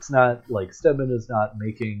again. It's not like Stedman is not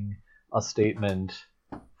making a statement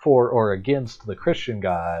for or against the Christian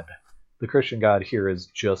God. The Christian God here is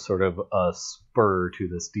just sort of a spur to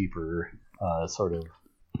this deeper sort of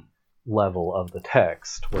level of the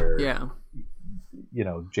text where,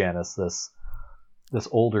 Janice, this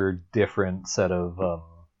older, different set of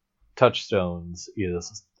touchstones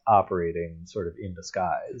is operating sort of in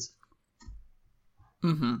disguise.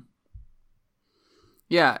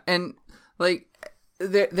 Yeah, and like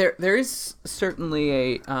there is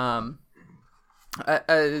certainly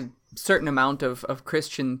a certain amount of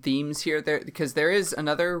Christian themes here, because there is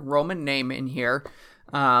another Roman name in here,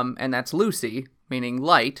 and that's Lucy, meaning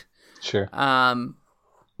light. Sure.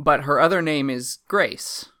 But her other name is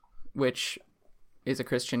Grace, which is a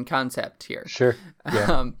Christian concept here. Sure.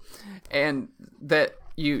 Yeah. And that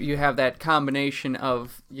you have that combination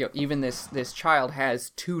of, even this child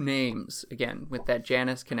has two names, again, with that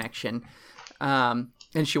Janice connection.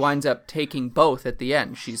 And she winds up taking both at the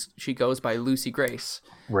end. She goes by Lucy Grace,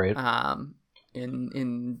 right?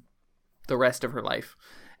 In the rest of her life,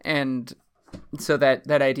 and so that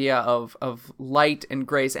idea of light and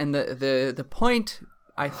grace, and the point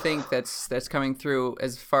I think that's coming through,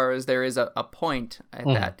 as far as there is a point at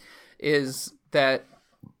that, is that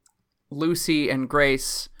Lucy and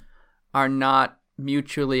Grace are not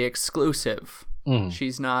mutually exclusive.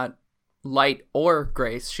 She's not light or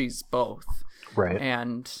grace; she's both. Right.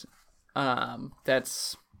 And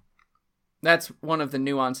that's one of the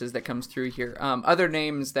nuances that comes through here. Other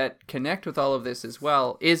names that connect with all of this as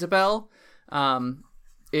well. Isabel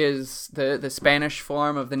is the Spanish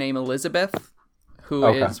form of the name Elizabeth, who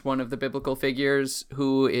is one of the biblical figures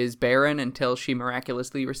who is barren until she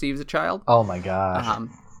miraculously receives a child. Oh my gosh.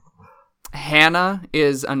 Hannah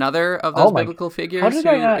is another of those biblical figures who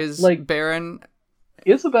is barren.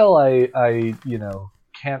 Isabel, I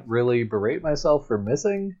can't really berate myself for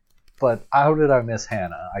missing, but how did I miss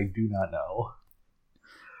Hannah? I do not know.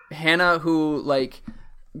 Hannah, who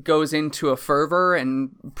goes into a fervor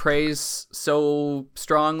and prays so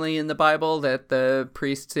strongly in the Bible that the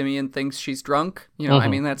priest Simeon thinks she's drunk. I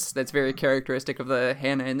mean, that's very characteristic of the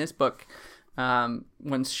Hannah in this book.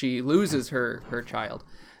 Once she loses her child,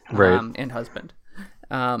 right, and husband,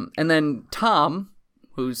 and then Tom,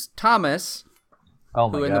 who's Thomas,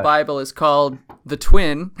 who in the Bible is called the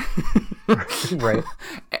twin, right,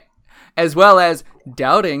 as well as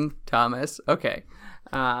doubting Thomas. Okay.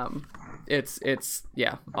 It's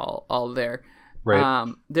all there.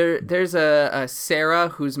 Right. There's a Sarah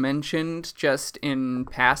who's mentioned just in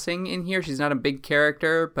passing in here. She's not a big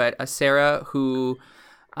character, but a Sarah who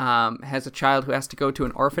has a child who has to go to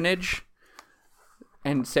an orphanage.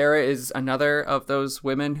 And Sarah is another of those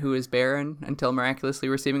women who is barren until miraculously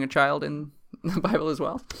receiving a child in the Bible as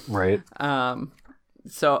well. Right.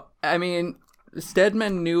 So, I mean,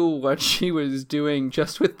 Stedman knew what she was doing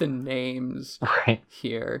just with the names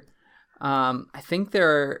here. I think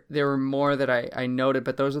there were more that I noted,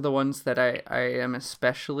 but those are the ones that I am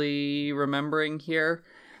especially remembering here.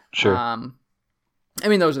 Sure. I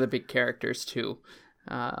mean, those are the big characters too.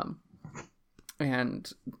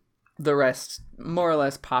 And the rest more or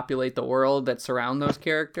less populate the world that surround those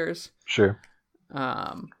characters. Sure.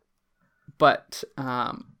 But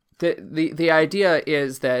the idea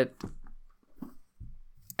is that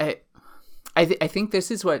I think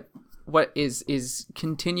this is what is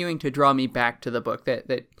continuing to draw me back to the book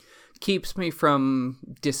that keeps me from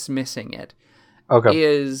dismissing it. Okay.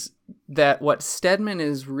 Is that what Stedman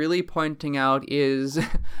is really pointing out is, and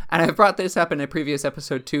I've brought this up in a previous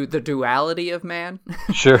episode too, the duality of man.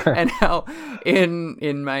 Sure. And how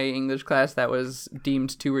in my English class that was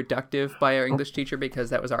deemed too reductive by our English teacher because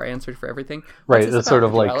that was our answer for everything. Right. It's sort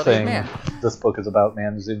of like saying this book is about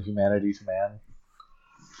man's inhumanity to man.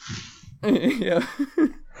 Yeah.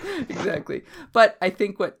 Exactly. But I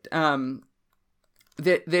think what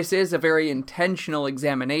this is a very intentional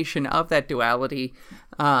examination of that duality,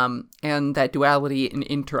 and that duality in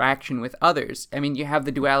interaction with others. I mean, you have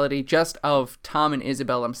the duality just of Tom and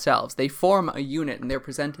Isabel themselves. They form a unit, and they're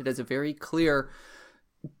presented as a very clear,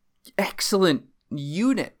 excellent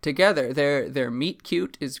unit together. Their meet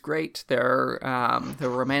cute is great. Their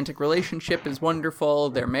romantic relationship is wonderful.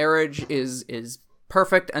 Their marriage is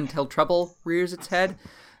perfect until trouble rears its head.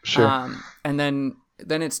 Sure. And then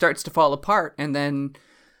it starts to fall apart, and then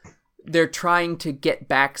they're trying to get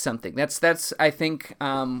back something. That's I think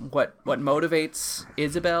what motivates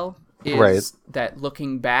Isabel is that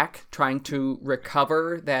looking back, trying to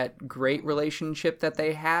recover that great relationship that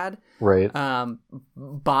they had. Right.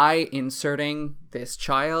 By inserting this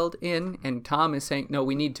child in, and Tom is saying, no,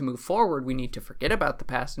 we need to move forward. We need to forget about the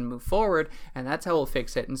past and move forward, and that's how we'll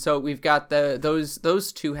fix it. And so we've got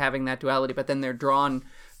those two having that duality, but then they're drawn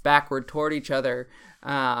backward toward each other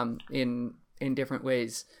in different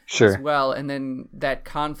ways as well. And then that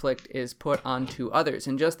conflict is put onto others.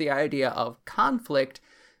 And just the idea of conflict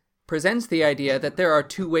presents the idea that there are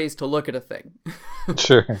two ways to look at a thing.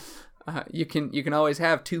 Sure. You can always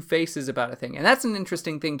have two faces about a thing. And that's an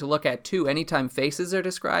interesting thing to look at too. Anytime faces are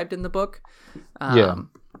described in the book,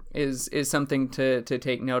 is something to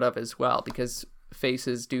take note of as well, because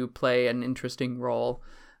faces do play an interesting role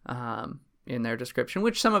in their description,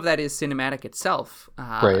 which some of that is cinematic itself.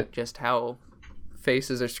 Just how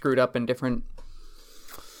faces are screwed up in different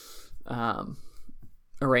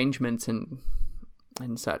arrangements and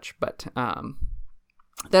such. But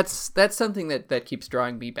that's something that keeps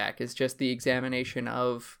drawing me back, is just the examination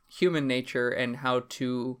of human nature and how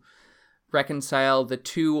to reconcile the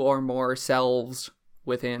two or more selves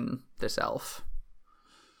within the self.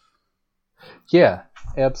 Yeah,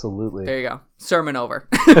 absolutely. There you go. Sermon over.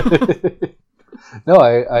 No,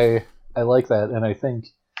 I like that, and I think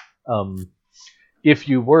if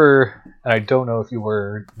you were, and I don't know if you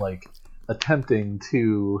were, like, attempting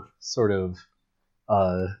to sort of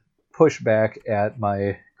push back at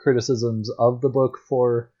my criticisms of the book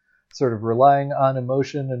for sort of relying on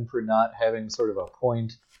emotion and for not having sort of a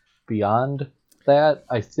point beyond that,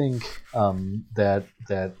 I think that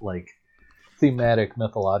like thematic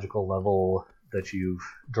mythological level that you've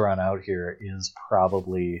drawn out here is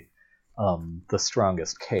probably the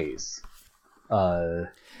strongest case.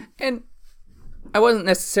 And I wasn't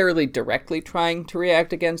necessarily directly trying to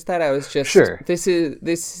react against that. I was just this is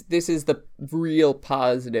the real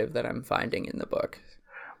positive that I'm finding in the book.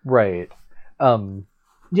 Right.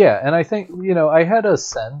 Yeah, and I think, I had a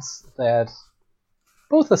sense that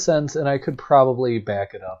both a sense, and I could probably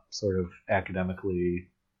back it up sort of academically,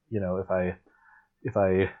 if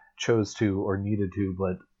I chose to or needed to,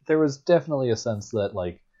 but there was definitely a sense that,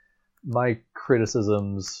 like, my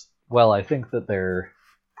criticisms, well, I think that they're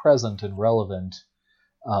present and relevant,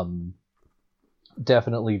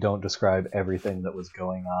 definitely don't describe everything that was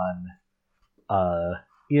going on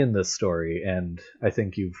in this story. And I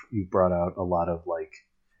think you've brought out a lot of like,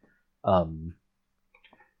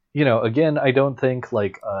 again, I don't think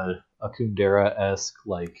like a Kundera-esque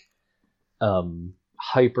like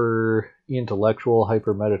hyper intellectual,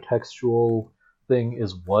 hyper metatextual thing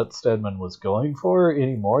is what Stedman was going for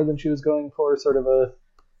any more than she was going for sort of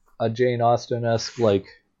a Jane Austen-esque like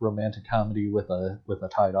romantic comedy with a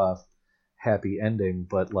tied off happy ending.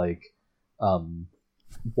 But like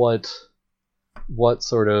what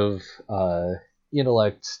sort of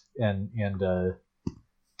intellect and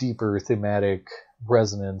deeper thematic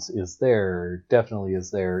resonance definitely is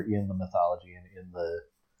there in the mythology and in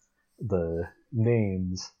the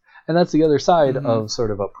names. And that's the other side of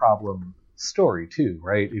sort of a problem story too,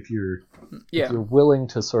 right? If you're willing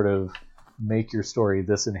to sort of make your story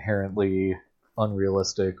this inherently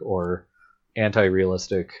unrealistic or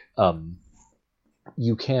anti-realistic,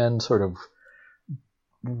 you can sort of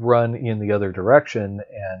run in the other direction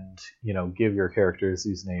and give your characters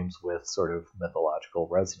these names with sort of mythological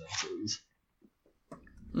resonances.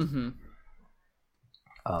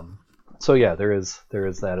 So yeah, there is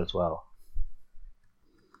that as well.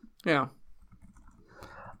 Yeah.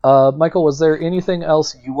 Michael, was there anything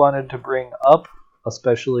else you wanted to bring up,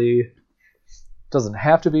 especially, doesn't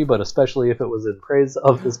have to be, but especially if it was in praise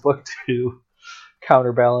of this book, to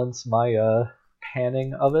counterbalance my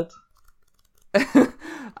panning of it?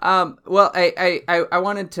 Well, I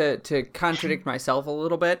wanted to contradict myself a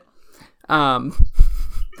little bit.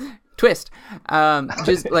 Twist.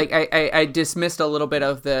 Just like I dismissed a little bit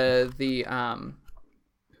of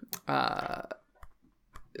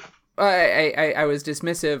I was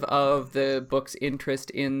dismissive of the book's interest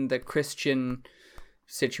in the Christian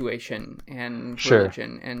situation and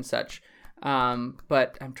religion and such.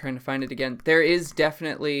 But I'm trying to find it again. There is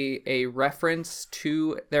definitely a reference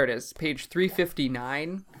to, there it is, page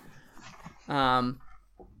 359.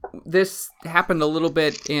 This happened a little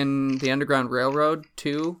bit in the Underground Railroad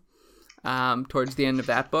too, towards the end of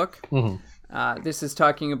that book. This is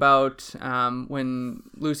talking about when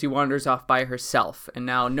Lucy wanders off by herself, and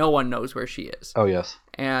now no one knows where she is. Oh, yes.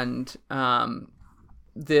 And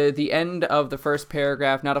the end of the first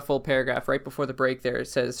paragraph, not a full paragraph, right before the break there, it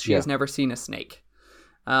says she has never seen a snake.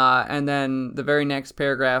 And then the very next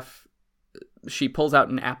paragraph, she pulls out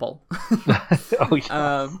an apple. Oh,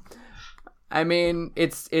 yeah. I mean,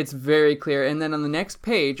 it's very clear. And then on the next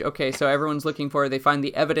page, okay, so everyone's looking for, they find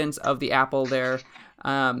the evidence of the apple there.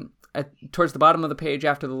 Towards the bottom of the page,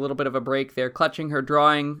 after the little bit of a break there, clutching her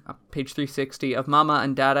drawing, page 360, of Mama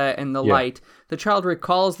and Dada and the light, the child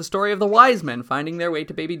recalls the story of the wise men finding their way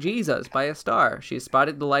to baby Jesus by a star. She has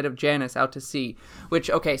spotted the light of Janus out to sea, which,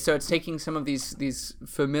 okay, so it's taking some of these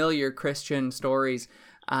familiar Christian stories,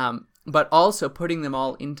 but also putting them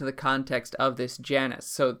all into the context of this Janus.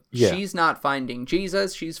 So she's not finding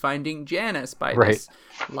Jesus, she's finding Janus by this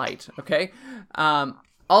light, okay?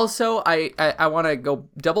 Also, I want to go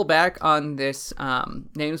double back on this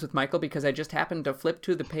Names with Michael, because I just happened to flip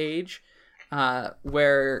to the page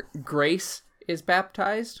where Grace is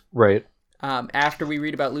baptized. Right. After we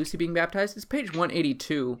read about Lucy being baptized. It's page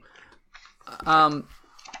 182.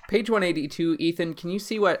 Page 182, Ethan, can you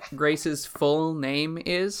see what Grace's full name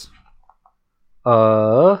is?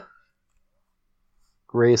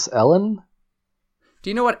 Grace Ellen? Do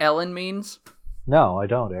you know what Ellen means? No, I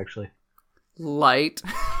don't, actually. Light.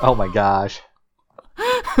 Oh my gosh.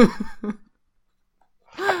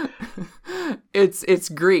 It's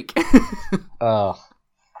Greek. Oh.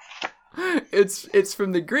 It's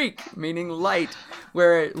from the Greek, meaning light,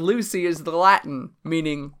 where Lucy is the Latin,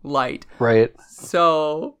 meaning light. Right.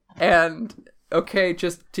 So, and okay,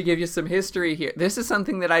 just to give you some history here, this is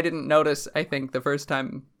something that I didn't notice, I think, the first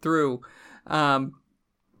time through.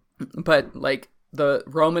 But like, the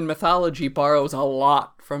Roman mythology borrows a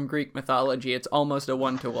lot from Greek mythology. It's almost a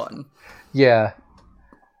 1-to-1. Yeah.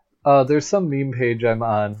 There's some meme page I'm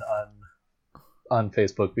on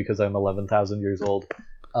Facebook, because I'm 11,000 years old.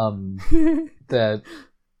 That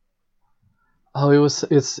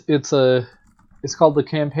it's called the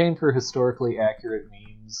Campaign for Historically Accurate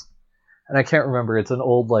Memes, and I can't remember. It's an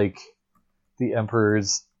old like the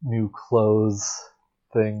Emperor's New Clothes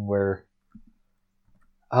thing where.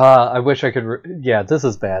 I wish I could. Yeah, this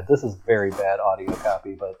is bad. This is very bad audio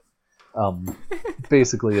copy, but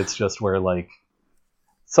basically it's just where like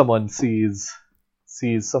someone sees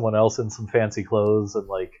someone else in some fancy clothes, and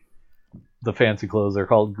like the fancy clothes are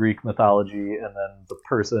called Greek mythology, and then the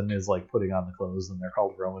person is like putting on the clothes and they're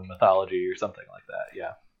called Roman mythology or something like that.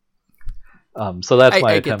 Yeah. So that's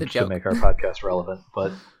my attempt to make our podcast relevant,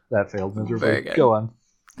 but that failed miserably. Go on.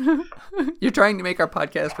 You're trying to make our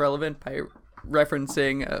podcast relevant by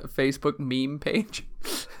referencing a Facebook meme page.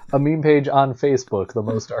 A meme page on Facebook, the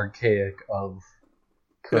most archaic of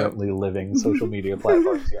currently living social media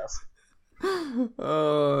platforms, yes.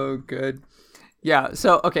 Oh, good. Yeah,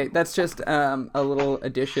 so, okay, that's just a little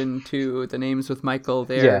addition to the names with Michael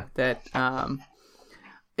there. Yeah. That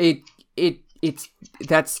it's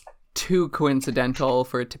that's too coincidental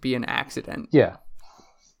for it to be an accident. Yeah.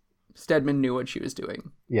 Stedman knew what she was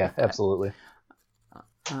doing. Yeah, absolutely.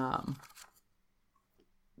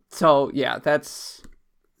 So yeah, that's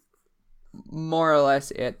more or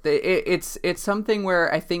less it. It's something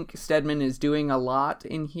where I think Stedman is doing a lot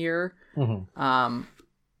in here. Mm-hmm.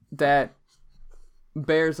 That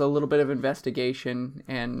bears a little bit of investigation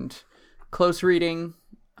and close reading,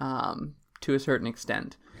 to a certain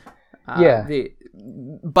extent. Yeah.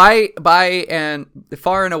 By and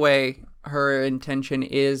far and away, her intention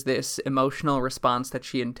is this emotional response that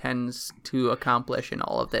she intends to accomplish in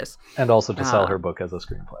all of this. And also to sell her book as a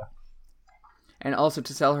screenplay.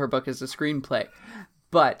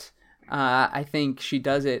 But I think she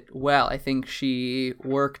does it well. I think she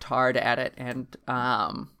worked hard at it and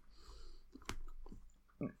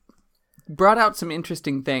brought out some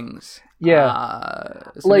interesting things.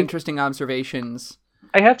 Yeah. Some interesting observations.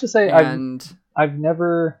 I have to say, and I've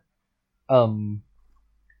never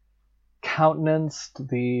countenanced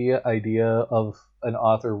the idea of an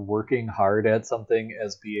author working hard at something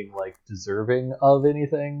as being like deserving of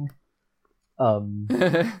anything.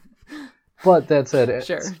 But that said,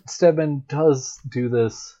 sure. Stedman does do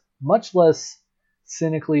this much less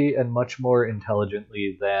cynically and much more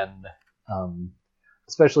intelligently than,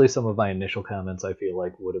 especially some of my initial comments I feel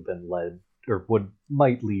like would have been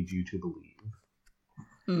might lead you to believe.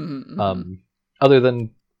 Mm-hmm. Other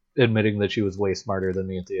than admitting that she was way smarter than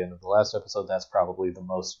me at the end of the last episode, that's probably the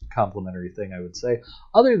most complimentary thing I would say.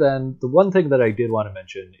 Other than the one thing that I did want to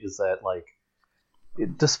mention is that, like,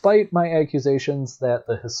 despite my accusations that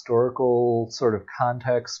the historical sort of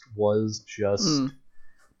context was just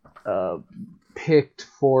picked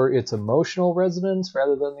for its emotional resonance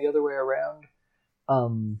rather than the other way around,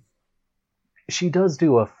 she does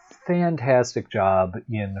do a fantastic job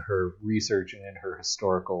in her research and in her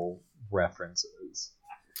historical references.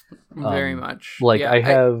 Very much. Like, yeah, I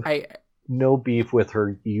have no beef with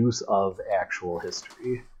her use of actual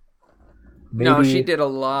history. No, she did a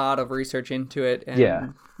lot of research into it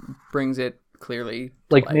and brings it clearly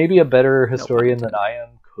to life. Maybe a better historian than I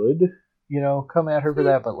am could, come at her for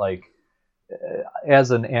that, but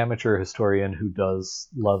as an amateur historian who does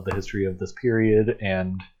love the history of this period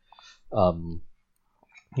and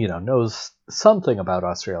knows something about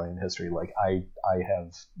Australian history, I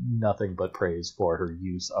have nothing but praise for her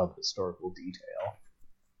use of historical detail.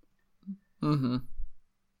 Mm-hmm.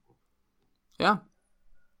 Yeah.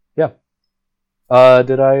 Yeah.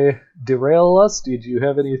 Did I derail us? Did you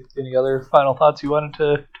have any other final thoughts you wanted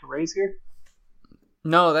to raise here?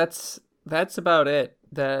 No, that's about it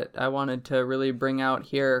that I wanted to really bring out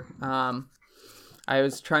here. I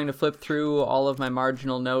was trying to flip through all of my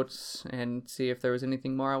marginal notes and see if there was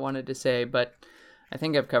anything more I wanted to say, but I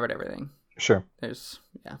think I've covered everything. Sure.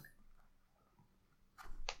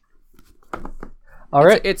 All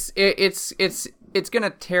right. It's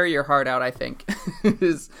gonna tear your heart out, I think.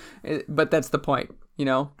 But that's the point,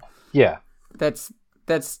 Yeah. That's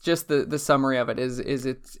just the summary of it. Is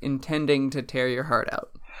it's intending to tear your heart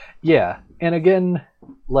out. Yeah, and again,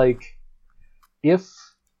 if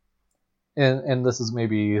and this is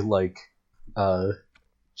maybe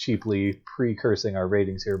cheaply precursing our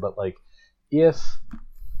ratings here, but if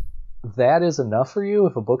that is enough for you,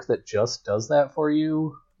 if a book that just does that for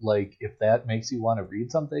you, if that makes you want to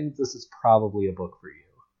read something, this is probably a book for you.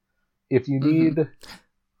 If you need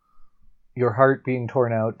your heart being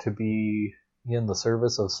torn out to be in the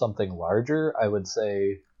service of something larger, I would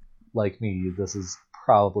say, like me, this is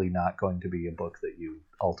probably not going to be a book that you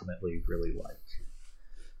ultimately really like.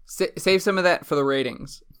 Save some of that for the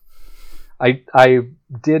ratings. I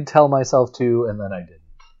did tell myself to, and then I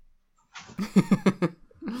didn't.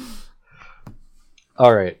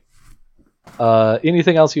 All right.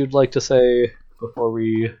 Anything else you'd like to say before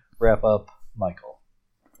we wrap up, Michael?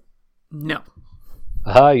 No.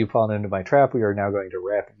 Aha, you've fallen into my trap. We are now going to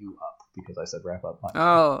wrap you up because I said wrap up,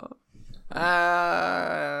 Michael.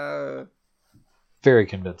 Oh. Very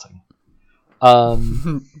convincing. All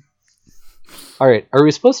right. Are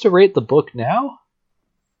we supposed to rate the book now?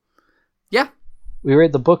 Yeah. We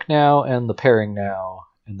rate the book now and the pairing now,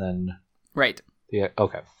 and then... Right. Yeah.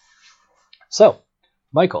 Okay. So,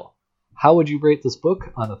 Michael, how would you rate this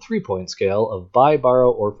book on a 3-point scale of buy,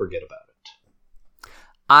 borrow, or forget about it?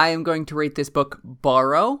 I am going to rate this book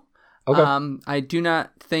Borrow. Okay. I do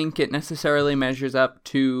not think it necessarily measures up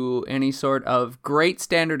to any sort of great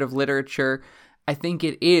standard of literature. I think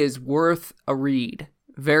it is worth a read,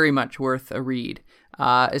 very much worth a read,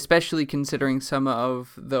 especially considering some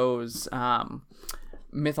of those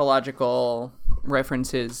mythological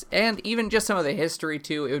references and even just some of the history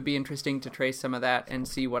too. It would be interesting to trace some of that and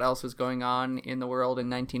see what else was going on in the world in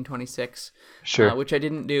 1926. Sure. Which I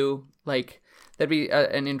didn't do. Like, that'd be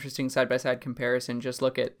an interesting side-by-side comparison. Just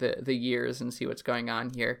look at the years and see what's going on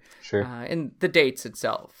here. Sure. And the dates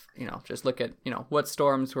itself. Just look at, what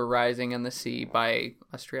storms were rising in the sea by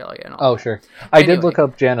Australia and all. Oh, sure. I did Anyway, look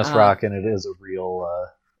up Janus Rock, and it is a real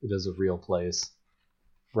place.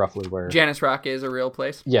 Roughly where Janus Rock is a real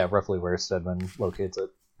place. Yeah, roughly where Stedman locates it.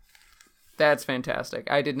 That's fantastic.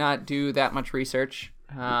 I did not do that much research.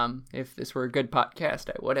 If this were a good podcast,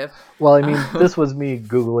 I would have. Well, I mean, this was me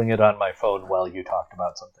Googling it on my phone while you talked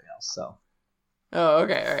about something else, so. Oh,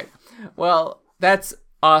 okay, all right. Well, that's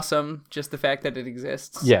awesome, just the fact that it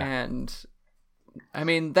exists. Yeah. And, I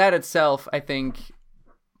mean, that itself, I think,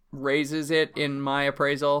 raises it in my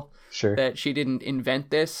appraisal. Sure. That she didn't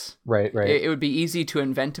invent this. Right. It would be easy to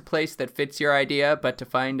invent a place that fits your idea, but to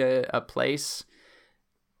find a place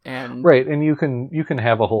and right, and you can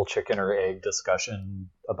have a whole chicken or egg discussion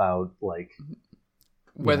about like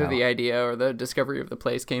whether the idea or the discovery of the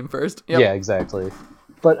place came first. Yep. Yeah, exactly.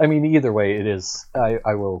 But I mean, either way, it is.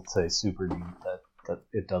 I will say super neat that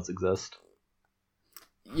it does exist.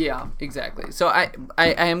 Yeah, exactly. So I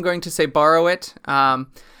am going to say borrow it.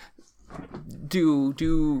 Do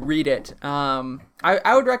read it.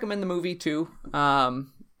 I would recommend the movie too.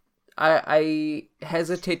 I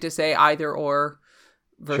hesitate to say either or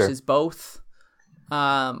versus both.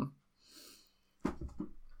 Yeah,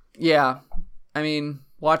 I mean,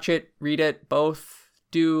 watch it, read it, both.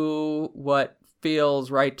 Do what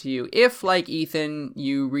feels right to you. If, like Ethan,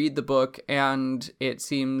 you read the book and it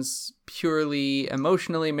seems purely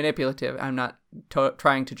emotionally manipulative, I'm not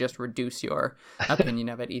trying to just reduce your opinion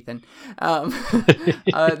of it, Ethan,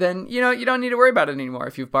 then, you don't need to worry about it anymore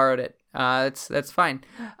if you've borrowed it. That's fine.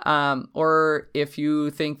 Or if you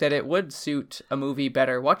think that it would suit a movie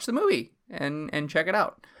better, watch the movie and check it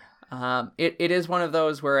out. It is one of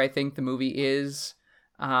those where I think the movie is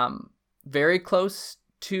very close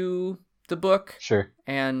to the book. Sure.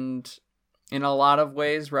 And in a lot of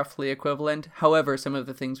ways, roughly equivalent. However, some of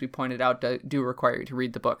the things we pointed out do require you to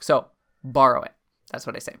read the book. So, borrow it. That's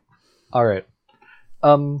what I say. All right.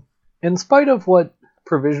 In spite of what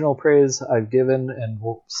provisional praise I've given and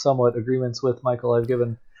somewhat agreements with Michael I've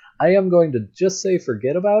given, I am going to just say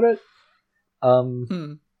forget about it.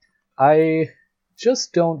 I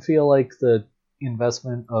just don't feel like the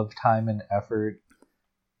investment of time and effort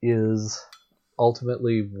is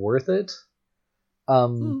ultimately worth it.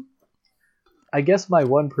 I guess my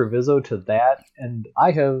one proviso to that, and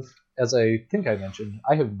I have, as I think I mentioned,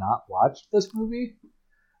 I have not watched this movie.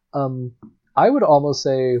 I would almost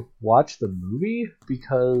say watch the movie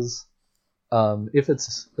because if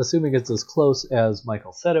it's, assuming it's as close as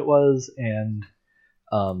Michael said it was and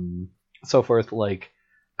so forth, like,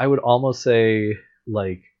 I would almost say,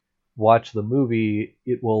 like, watch the movie.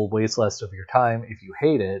 It will waste less of your time if you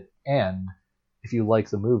hate it, and if you like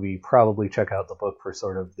the movie, probably check out the book for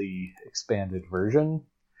sort of the expanded version.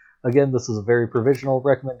 Again, this is a very provisional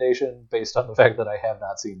recommendation based on the fact that I have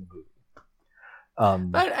not seen the movie.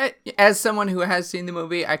 But as someone who has seen the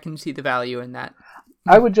movie, I can see the value in that.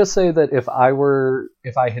 I would just say that if I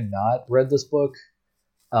had not read this book,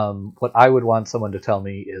 what I would want someone to tell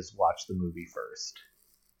me is watch the movie first.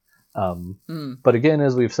 But again,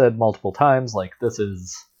 as we've said multiple times, like, this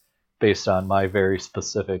is based on my very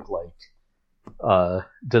specific, like,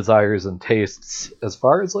 desires and tastes as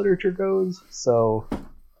far as literature goes, so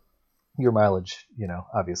your mileage,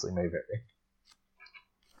 obviously may vary.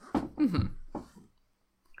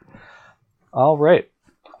 All right.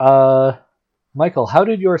 Michael, how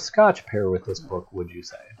did your scotch pair with this book, would you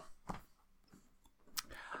say?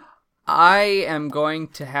 I am going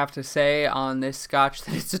to have to say on this scotch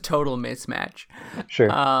that it's a total mismatch. Sure.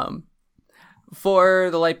 For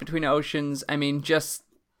The Light Between Oceans, I mean, just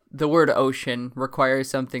the word ocean requires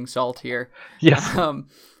something saltier. Yes.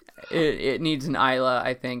 It needs an Isla,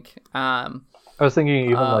 I think. I was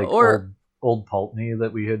thinking even like old Pulteney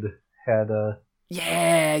that we had.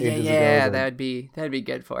 Yeah. That'd be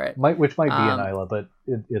good for it. Which might be an Isla, but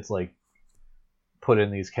it's like put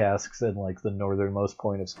in these casks in like the northernmost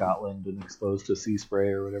point of Scotland and exposed to sea spray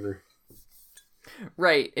or whatever.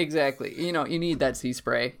 Right, exactly. You need that sea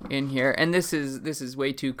spray in here, and this is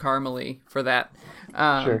way too caramely for that.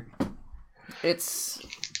 Sure. It's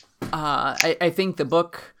I think the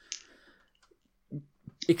book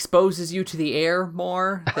exposes you to the air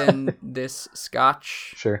more than this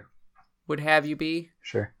Scotch Sure. would have you be.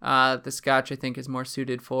 Sure. The Scotch, I think, is more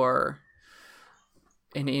suited for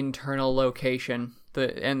an internal location.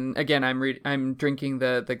 And again, I'm drinking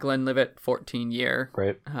the Glenlivet 14 year,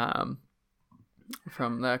 Right.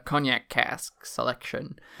 from the cognac cask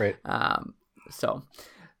selection. Right. So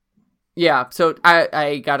yeah, so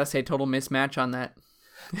I gotta say, total mismatch on that.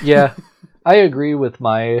 Yeah, I agree with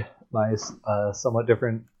my somewhat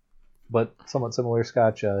different but somewhat similar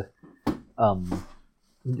Scotch. I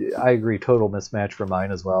agree, total mismatch for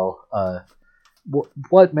mine as well.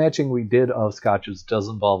 What matching we did of Scotches does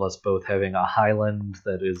involve us both having a Highland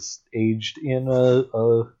that is aged in a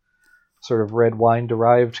sort of red wine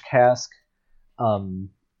derived cask, and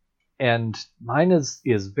mine is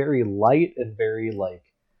very light and very like,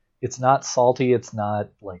 it's not salty, it's not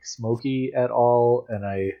like smoky at all, and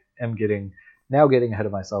I am getting ahead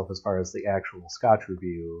of myself as far as the actual Scotch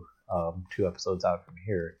review, 2 episodes out from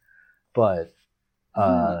here, but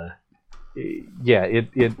yeah,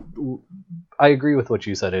 it I agree with what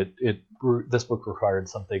you said. This book required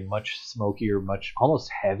something much smokier, much almost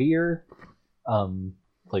heavier,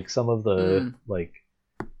 like some of the like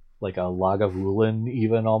a Lagavulin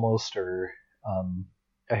even almost, or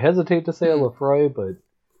I hesitate to say a Lefroy, but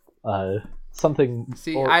something.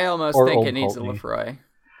 See, I almost think it needs a Lefroy.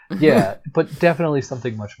 Yeah, but definitely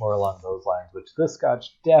something much more along those lines, which this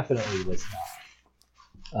Scotch definitely was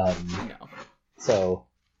not. No. So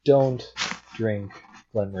don't drink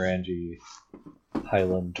Glenmorangie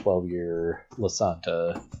Highland 12-year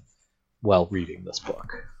Lasanta while reading this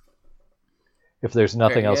book. If there's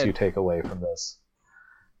nothing else you take away from this,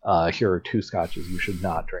 here are 2 Scotches you should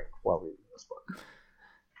not drink while reading this book.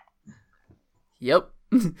 Yep.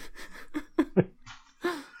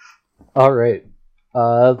 All right.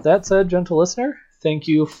 That said, gentle listener, thank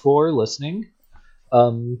you for listening.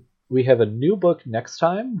 We have a new book next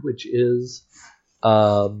time, which is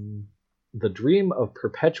The Dream of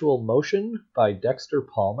Perpetual Motion by Dexter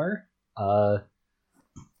Palmer.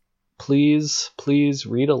 Please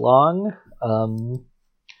read along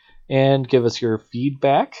and give us your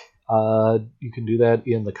feedback. You can do that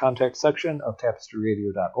in the contact section of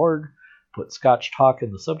tapestryradio.org. Put Scotch Talk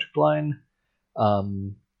in the subject line.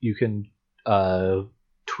 You can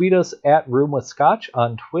tweet us at Room with Scotch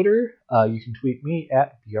on Twitter. You can tweet me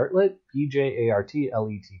at Bjartlett,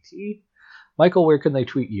 BJARTLETT. Michael, where can they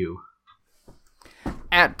tweet you?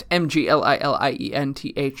 At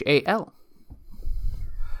MGLILIENTHAL.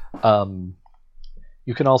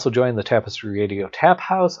 You can also join the Tapestry Radio Tap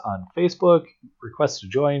House on Facebook. Request to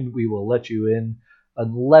join. We will let you in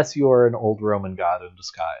unless you're an old Roman god in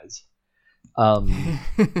disguise.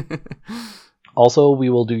 Also, we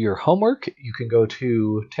will do your homework. You can go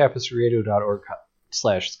to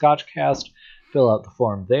tapestryradio.org/scotchcast, fill out the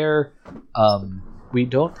form there. We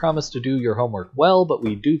don't promise to do your homework well, but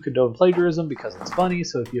we do condone plagiarism because it's funny.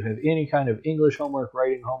 So if you have any kind of English homework,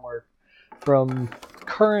 writing homework from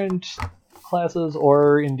current classes,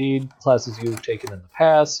 or indeed classes you've taken in the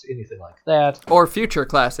past, anything like that. Or future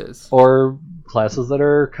classes. Or classes that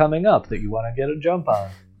are coming up that you want to get a jump on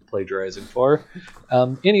plagiarizing for.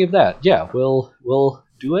 Any of that, yeah, we'll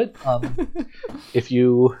do it. If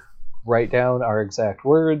you write down our exact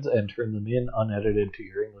words and turn them in unedited to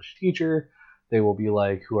your English teacher, they will be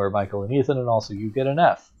like, who are Michael and Ethan, and also you get an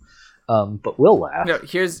F. But we'll laugh. No,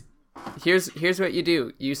 here's what you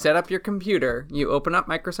do. You set up your computer, you open up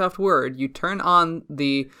Microsoft Word, you turn on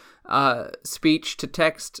the speech to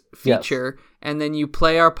text feature, yes, and then you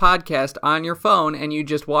play our podcast on your phone and you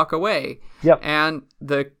just walk away. Yep. And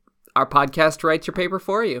our podcast writes your paper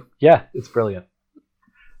for you. Yeah, it's brilliant.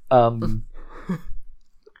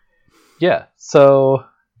 Yeah, so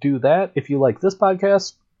do that. If you like this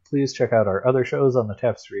podcast, please check out our other shows on the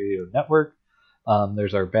Tapestry Radio Network.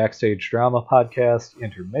 There's our Backstage Drama podcast,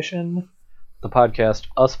 Intermission, the podcast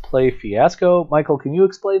Us Play Fiasco. Michael, can you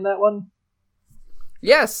explain that one?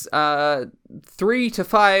 Yes, 3 to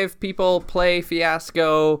 5 people play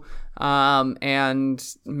Fiasco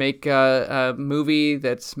and make a movie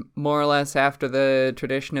that's more or less after the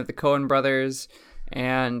tradition of the Coen brothers,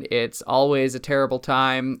 and it's always a terrible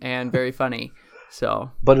time and very funny.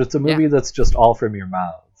 But it's a movie that's just all from your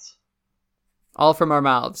mouths. All from our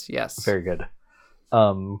mouths, yes. Very good.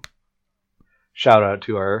 Shout out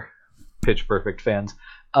to our Pitch Perfect fans.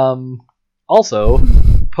 Also,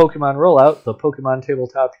 Pokemon Rollout, the Pokemon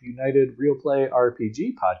Tabletop United Real Play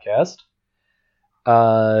RPG podcast,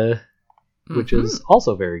 which is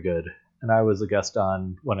also very good. And I was a guest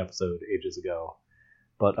on one episode ages ago.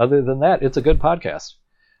 But other than that, it's a good podcast.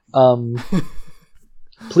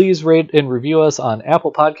 Please rate and review us on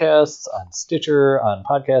Apple Podcasts, on Stitcher, on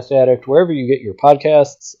Podcast Addict, wherever you get your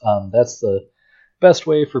podcasts. That's the best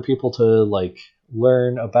way for people to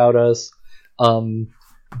learn about us.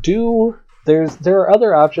 There are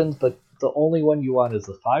other options, but the only one you want is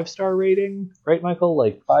the 5-star rating, right,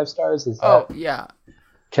 Michael? 5 stars is that? Oh yeah.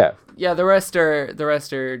 Okay. Yeah, the rest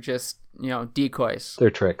are just decoys. They're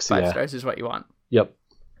tricks. 5 stars is what you want. Yep.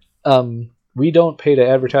 We don't pay to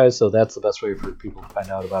advertise, so that's the best way for people to find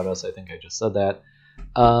out about us. I think I just said that.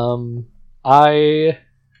 I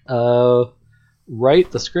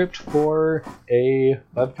write the script for a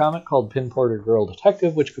webcomic called Pin Porter Girl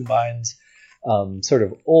Detective, which combines sort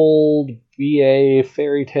of old BA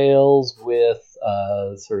fairy tales with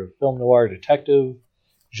sort of film noir detective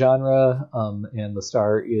genre, and the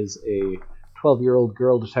star is a 12-year-old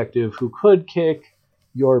girl detective who could kick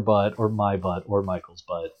your butt or my butt or Michael's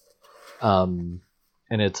butt. And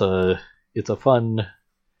it's a fun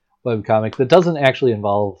webcomic that doesn't actually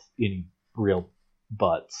involve any real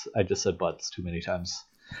butts. I just said butts too many times.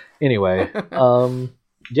 Anyway,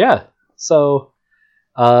 yeah. So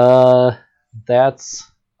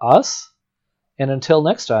that's us. And until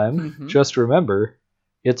next time, just remember,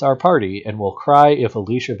 it's our party, and we'll cry if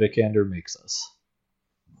Alicia Vikander makes us.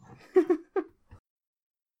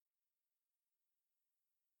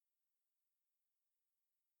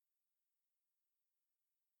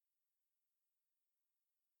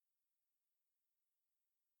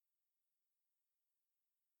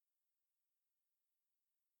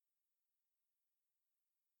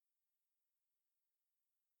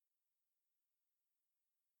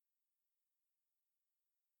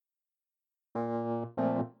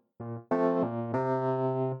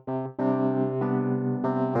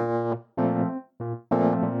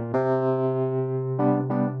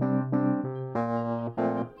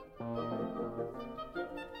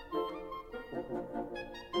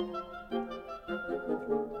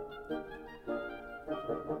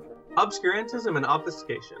 Obscurantism and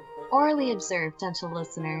obfuscation. Orally observed, gentle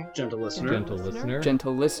listener. Gentle listener. Gentle listener.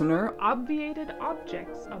 Gentle listener. Obviated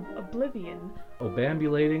objects of oblivion.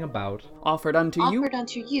 Obambulating about. Offered unto you. Offered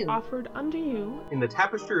unto you. Offered unto you. In the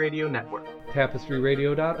Tapestry Radio Network.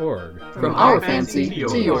 TapestryRadio.org. From our fancy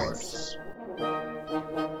to yours.